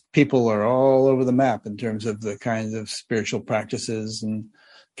 It's just people are all over the map in terms of the kinds of spiritual practices and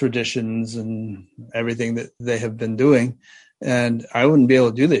traditions and everything that they have been doing. And I wouldn't be able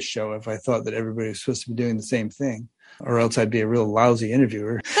to do this show if I thought that everybody was supposed to be doing the same thing, or else I'd be a real lousy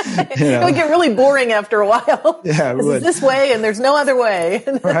interviewer. It would get really boring after a while. Yeah, it would. It's this way and there's no other way.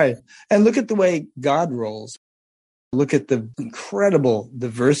 Right. And look at the way God rolls. Look at the incredible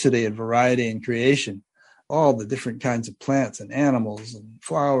diversity and variety in creation. All the different kinds of plants and animals and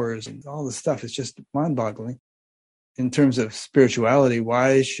flowers and all this stuff is just mind-boggling. In terms of spirituality,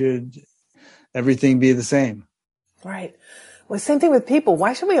 why should everything be the same? Right. Well, same thing with people.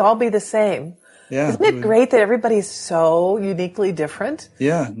 Why should we all be the same? Yeah. Isn't it great that everybody's so uniquely different?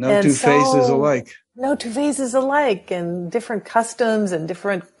 Yeah. No two faces alike. No two faces alike, and different customs and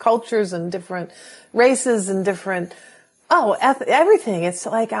different cultures and different races and different, everything. It's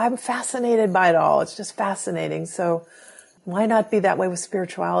like, I'm fascinated by it all. It's just fascinating. So why not be that way with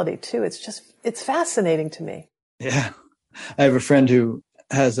spirituality too? It's fascinating to me. Yeah. I have a friend who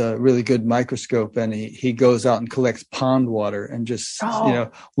has a really good microscope, and he goes out and collects pond water and just,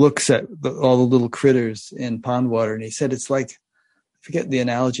 looks at all the little critters in pond water. And he said, it's like, I forget the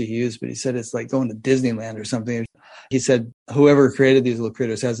analogy he used, but he said, it's like going to Disneyland or something. He said, whoever created these little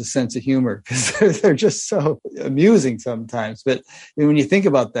critters has a sense of humor because they're just so amusing sometimes. But when you think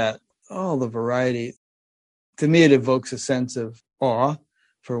about that, all the variety, to me, it evokes a sense of awe,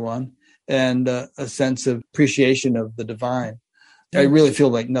 for one, and a sense of appreciation of the divine. I really feel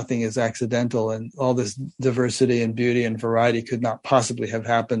like nothing is accidental, and all this diversity and beauty and variety could not possibly have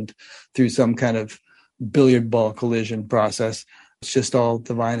happened through some kind of billiard ball collision process. It's just all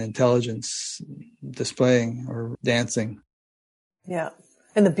divine intelligence displaying or dancing. Yeah.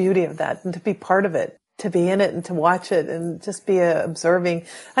 And the beauty of that, and to be part of it, to be in it and to watch it and just be observing.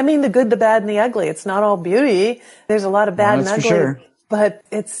 I mean, the good, the bad, and the ugly. It's not all beauty. There's a lot of bad and ugly. For sure. But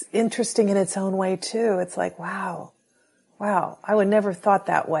it's interesting in its own way, too. It's like, wow, I would never have thought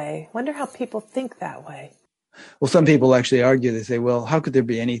that way. Wonder how people think that way. Well, some people actually argue, they say, well, how could there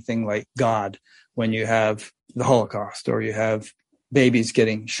be anything like God when you have the Holocaust, or you have babies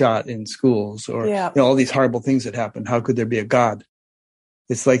getting shot in schools, or all these horrible things that happen? How could there be a God?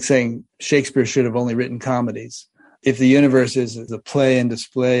 It's like saying Shakespeare should have only written comedies. If the universe is a play and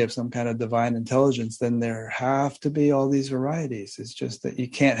display of some kind of divine intelligence, then there have to be all these varieties. It's just that you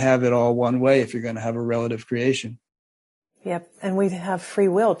can't have it all one way if you're going to have a relative creation. Yep. And we have free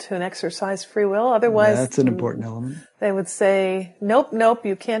will too, and exercise free will. Otherwise, that's an important element. They would say, nope,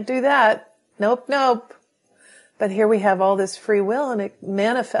 you can't do that. Nope. But here we have all this free will, and it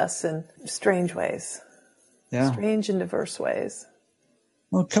manifests in strange ways. Yeah. Strange and diverse ways.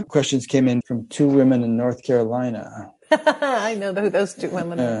 Well, a couple questions came in from two women in North Carolina. I know who those two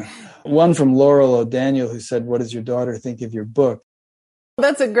women are. One from Laurel O'Daniel, who said, what does your daughter think of your book?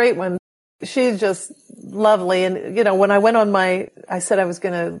 That's a great one. She's just lovely. And, when I went on I said I was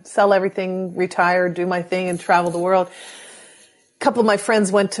going to sell everything, retire, do my thing, and travel the world. A couple of my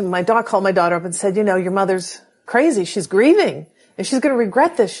friends called my daughter up and said, your mother's crazy. She's grieving. And she's going to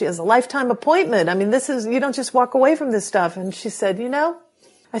regret this. She has a lifetime appointment. I mean, you don't just walk away from this stuff. And she said,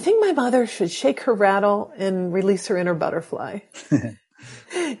 I think my mother should shake her rattle and release her inner butterfly.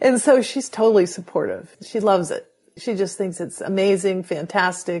 And so she's totally supportive. She loves it. She just thinks it's amazing,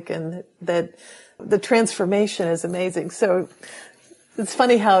 fantastic, and that the transformation is amazing. So it's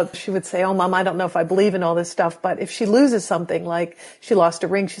funny how she would say, oh, Mom, I don't know if I believe in all this stuff, but if she loses something, like she lost a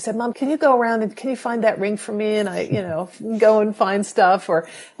ring, she said, Mom, can you go around and can you find that ring for me? And I, go and find stuff. Or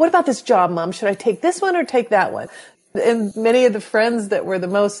what about this job, Mom? Should I take this one or take that one? And many of the friends that were the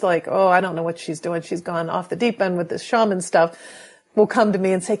most like, oh, I don't know what she's doing. She's gone off the deep end with this shaman stuff, will come to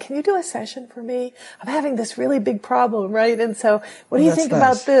me and say, can you do a session for me? I'm having this really big problem, right? And so what do you think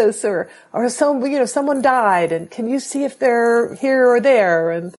about this? Or someone died, and can you see if they're here or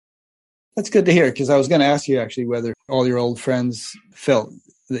there? And that's good to hear, because I was going to ask you actually whether all your old friends felt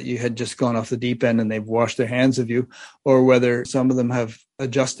that you had just gone off the deep end and they've washed their hands of you, or whether some of them have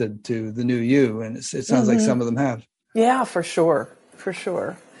adjusted to the new you. And it sounds like some of them have. Yeah, for sure. For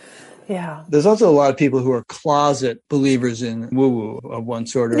sure. Yeah. There's also a lot of people who are closet believers in woo-woo of one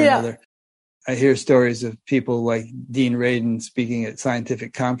sort or another. I hear stories of people like Dean Radin speaking at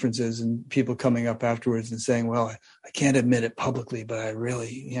scientific conferences and people coming up afterwards and saying, well, I can't admit it publicly, but I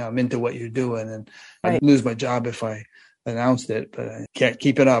really, I'm into what you're doing. And I'd lose my job if I announced it, but I can't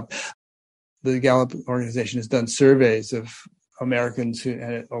keep it up. The Gallup organization has done surveys of Americans who,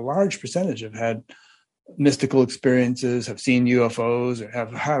 and a large percentage have had mystical experiences, have seen UFOs, or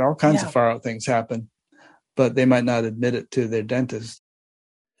have had all kinds of far out things happen, but they might not admit it to their dentist.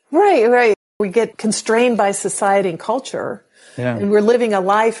 Right. We get constrained by society and culture, and we're living a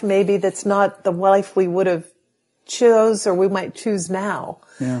life maybe that's not the life we would have chose or we might choose now.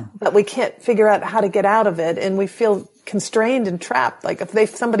 Yeah. But we can't figure out how to get out of it, and we feel constrained and trapped. Like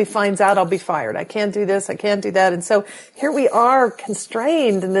if somebody finds out, I'll be fired. I can't do this. I can't do that. And so here we are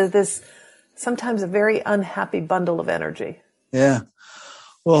constrained into this sometimes a very unhappy bundle of energy. Yeah.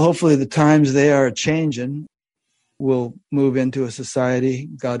 Well, hopefully the times they are changing. We'll move into a society,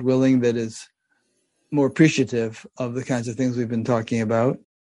 God willing, that is more appreciative of the kinds of things we've been talking about,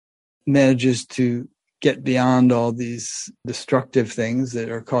 manages to get beyond all these destructive things that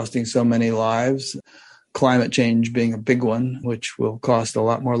are costing so many lives, climate change being a big one, which will cost a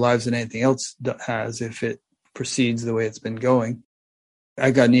lot more lives than anything else has if it proceeds the way it's been going.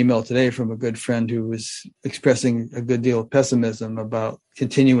 I got an email today from a good friend who was expressing a good deal of pessimism about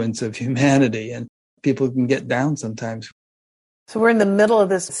continuance of humanity, and people can get down sometimes. So we're in the middle of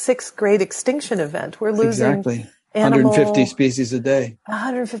this 6th great extinction event. We're losing 150 species a day.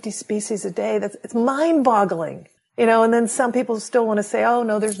 150 species a day. It's mind-boggling. And then some people still want to say, oh,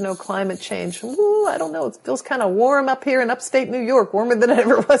 no, there's no climate change. Ooh, I don't know. It feels kind of warm up here in upstate New York, warmer than it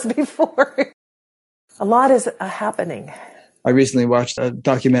ever was before. A lot is happening. I recently watched a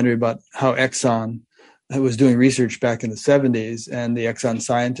documentary about how Exxon was doing research back in the 70s, and the Exxon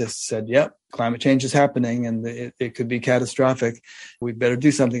scientists said, yep, climate change is happening and it could be catastrophic. We better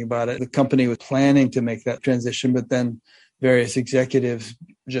do something about it. The company was planning to make that transition, but then various executives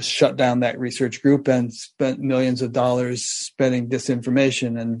just shut down that research group and spent millions of dollars spreading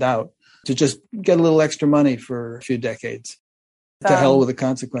disinformation and doubt to just get a little extra money for a few decades. To hell with the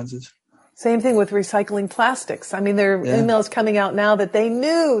consequences. Same thing with recycling plastics. I mean, there are emails coming out now that they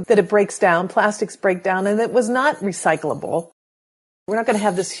knew that it breaks down, plastics break down, and it was not recyclable. We're not going to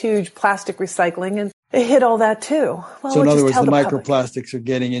have this huge plastic recycling, and they hit all that too. Well, so in other words, the microplastics are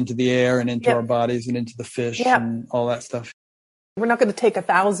getting into the air and into our bodies and into the fish and all that stuff. We're not going to take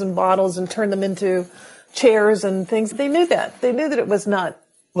 1,000 bottles and turn them into chairs and things. They knew that. They knew that it was not.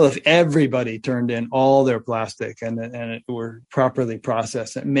 Well, if everybody turned in all their plastic and it were properly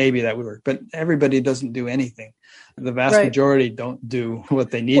processed, maybe that would work. But everybody doesn't do anything. The vast majority don't do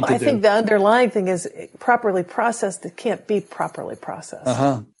what they need to do. I think the underlying thing is properly processed. It can't be properly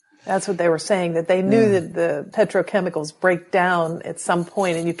processed. That's what they were saying, that they knew that the petrochemicals break down at some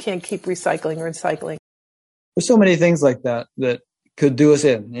point and you can't keep recycling or recycling. There's so many things like that could do us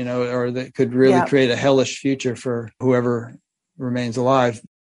in, or that could really create a hellish future for whoever remains alive.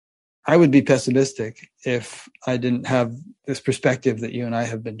 I would be pessimistic if I didn't have this perspective that you and I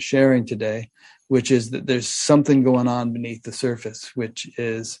have been sharing today, which is that there's something going on beneath the surface, which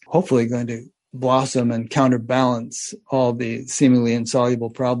is hopefully going to blossom and counterbalance all the seemingly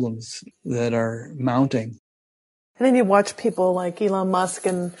insoluble problems that are mounting. And then you watch people like Elon Musk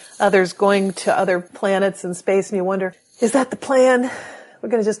and others going to other planets in space, and you wonder, is that the plan? We're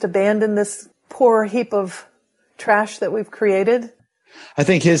going to just abandon this poor heap of trash that we've created? I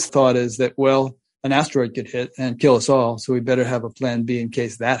think his thought is that, well, an asteroid could hit and kill us all, so we better have a plan B in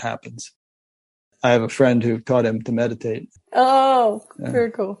case that happens. I have a friend who taught him to meditate. Oh,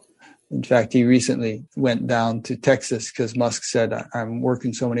 very cool. In fact, he recently went down to Texas because Musk said, I'm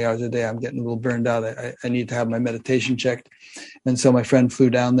working so many hours a day, I'm getting a little burned out. I need to have my meditation checked. And so my friend flew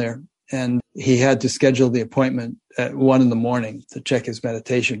down there, and he had to schedule the appointment at 1 a.m. to check his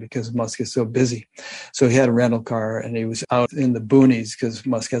meditation because Musk is so busy. So he had a rental car and he was out in the boonies because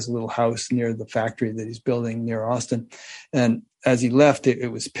Musk has a little house near the factory that he's building near Austin. And as he left, it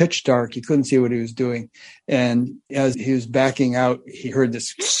was pitch dark. He couldn't see what he was doing. And as he was backing out, he heard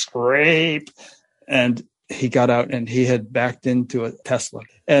this scrape, and he got out and he had backed into a Tesla.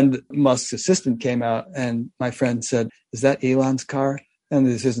 And Musk's assistant came out, and my friend said, "Is that Elon's car?" And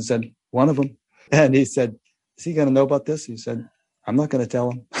the assistant said, "One of them." And he said, "Is he going to know about this?" He said, "I'm not going to tell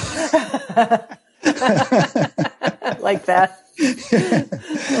him." Like that.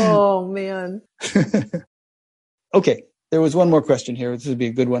 Oh, man. Okay. There was one more question here. This would be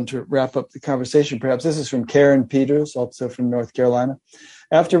a good one to wrap up the conversation. Perhaps this is from Karen Peters, also from North Carolina.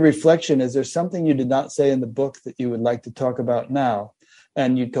 After reflection, is there something you did not say in the book that you would like to talk about now?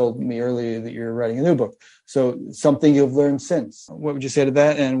 And you told me earlier that you're writing a new book. So something you've learned since. What would you say to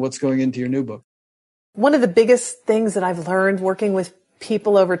that? And what's going into your new book? One of the biggest things that I've learned working with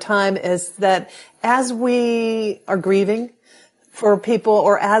people over time is that as we are grieving for people,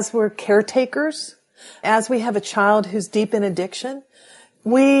 or as we're caretakers, as we have a child who's deep in addiction,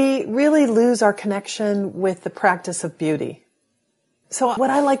 we really lose our connection with the practice of beauty. So what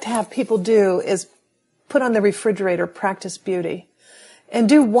I like to have people do is put on the refrigerator, practice beauty, and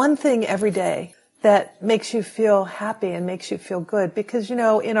do one thing every day that makes you feel happy and makes you feel good. Because, you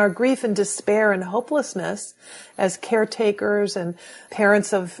know, in our grief and despair and hopelessness as caretakers and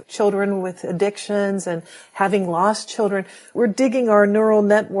parents of children with addictions and having lost children, we're digging our neural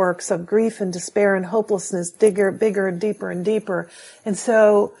networks of grief and despair and hopelessness bigger and deeper and deeper. And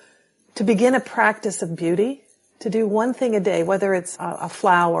so to begin a practice of beauty, to do one thing a day, whether it's a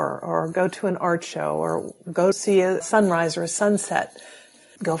flower or go to an art show or go see a sunrise or a sunset,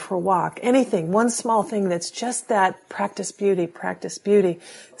 go for a walk, anything, one small thing that's just that practice beauty,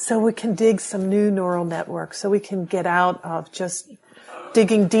 so we can dig some new neural networks, so we can get out of just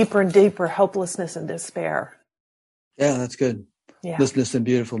digging deeper and deeper hopelessness and despair. Yeah, that's good. Yeah. Listen to some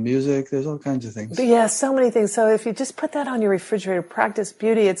beautiful music. There's all kinds of things. But yeah, so many things. So if you just put that on your refrigerator, practice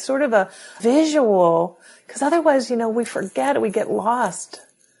beauty, it's sort of a visual, because otherwise, you know, we forget, we get lost.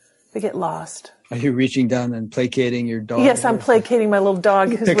 Are you reaching down and placating your dog? Yes, I'm placating my little dog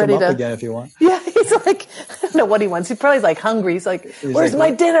who's pick ready him up to. Again if you want. Yeah, he's like, I don't know what he wants. He's probably like hungry. He's like, where's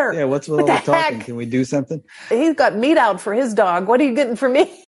my dinner? Yeah, what's with all the talking? Can we do something? He's got meat out for his dog. What are you getting for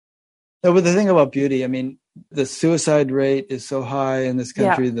me? No, but the thing about beauty, I mean, the suicide rate is so high in this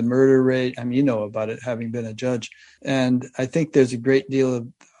country, the murder rate, I mean, you know about it, having been a judge. And I think there's a great deal of,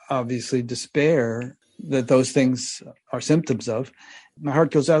 obviously, despair that those things are symptoms of. My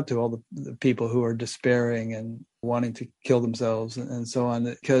heart goes out to all the people who are despairing and wanting to kill themselves and so on,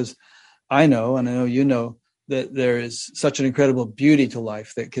 because I know, and I know you know, that there is such an incredible beauty to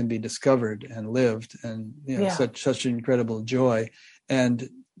life that can be discovered and lived, and you know, such an incredible joy. And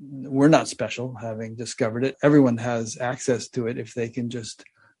we're not special having discovered it. Everyone has access to it if they can just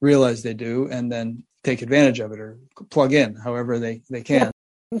realize they do and then take advantage of it or plug in however they can.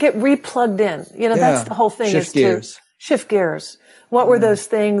 Yeah. Get replugged in. You know, that's the whole thing. Shift gears. Shift gears. What were those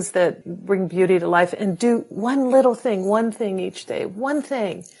things that bring beauty to life? And do one little thing, one thing each day, one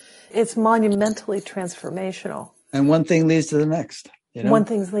thing. It's monumentally transformational. And one thing leads to the next. You know? One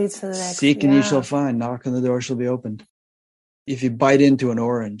thing leads to the next. Seek and you shall find. Knock and the door shall be opened. If you bite into an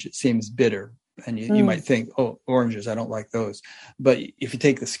orange, it seems bitter. And you might think, oh, oranges, I don't like those. But if you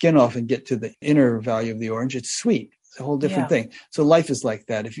take the skin off and get to the inner value of the orange, it's sweet. It's a whole different thing. So life is like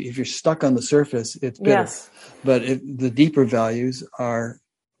that. If you're stuck on the surface, it's bitter. Yes. But the deeper values are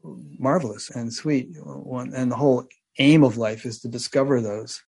marvelous and sweet. And the whole aim of life is to discover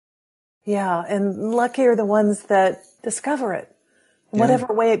those. Yeah. And lucky are the ones that discover it,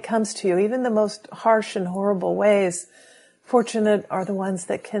 whatever way it comes to you, even the most harsh and horrible ways. Fortunate are the ones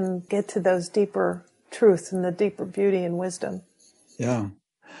that can get to those deeper truths and the deeper beauty and wisdom. Yeah.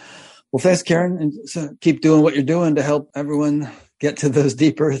 Well, thanks, Karen. And so keep doing what you're doing to help everyone get to those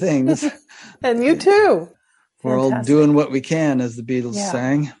deeper things. And you too. We're all doing what we can, as the Beatles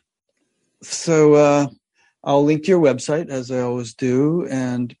sang. So I'll link to your website, as I always do,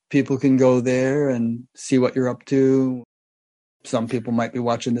 and people can go there and see what you're up to. Some people might be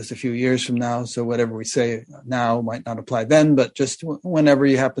watching this a few years from now, so whatever we say now might not apply then, but just whenever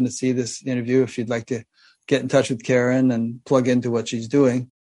you happen to see this interview, if you'd like to get in touch with Karen and plug into what she's doing,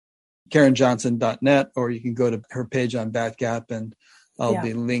 KarenJohnson.net, or you can go to her page on Batgap, and I'll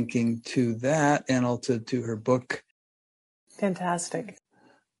be linking to that and also to her book. Fantastic.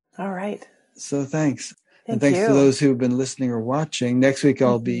 All right. So thanks. And thanks to those who've been listening or watching. Next week,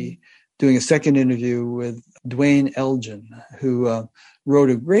 I'll be doing a second interview with Dwayne Elgin, who wrote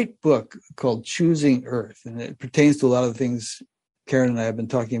a great book called Choosing Earth. And it pertains to a lot of the things Karen and I have been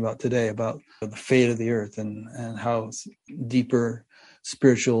talking about today, about the fate of the earth and how deeper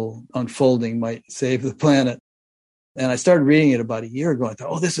spiritual unfolding might save the planet. And I started reading it about a year ago. I thought,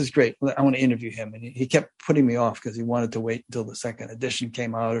 oh, this is great. I want to interview him. And he kept putting me off because he wanted to wait until the second edition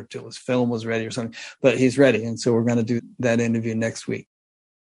came out or till his film was ready or something. But he's ready. And so we're going to do that interview next week.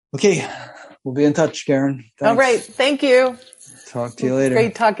 Okay. We'll be in touch, Karen. Thanks. All right. Thank you. Talk to you later.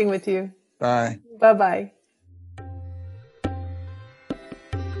 Great talking with you. Bye. Bye-bye.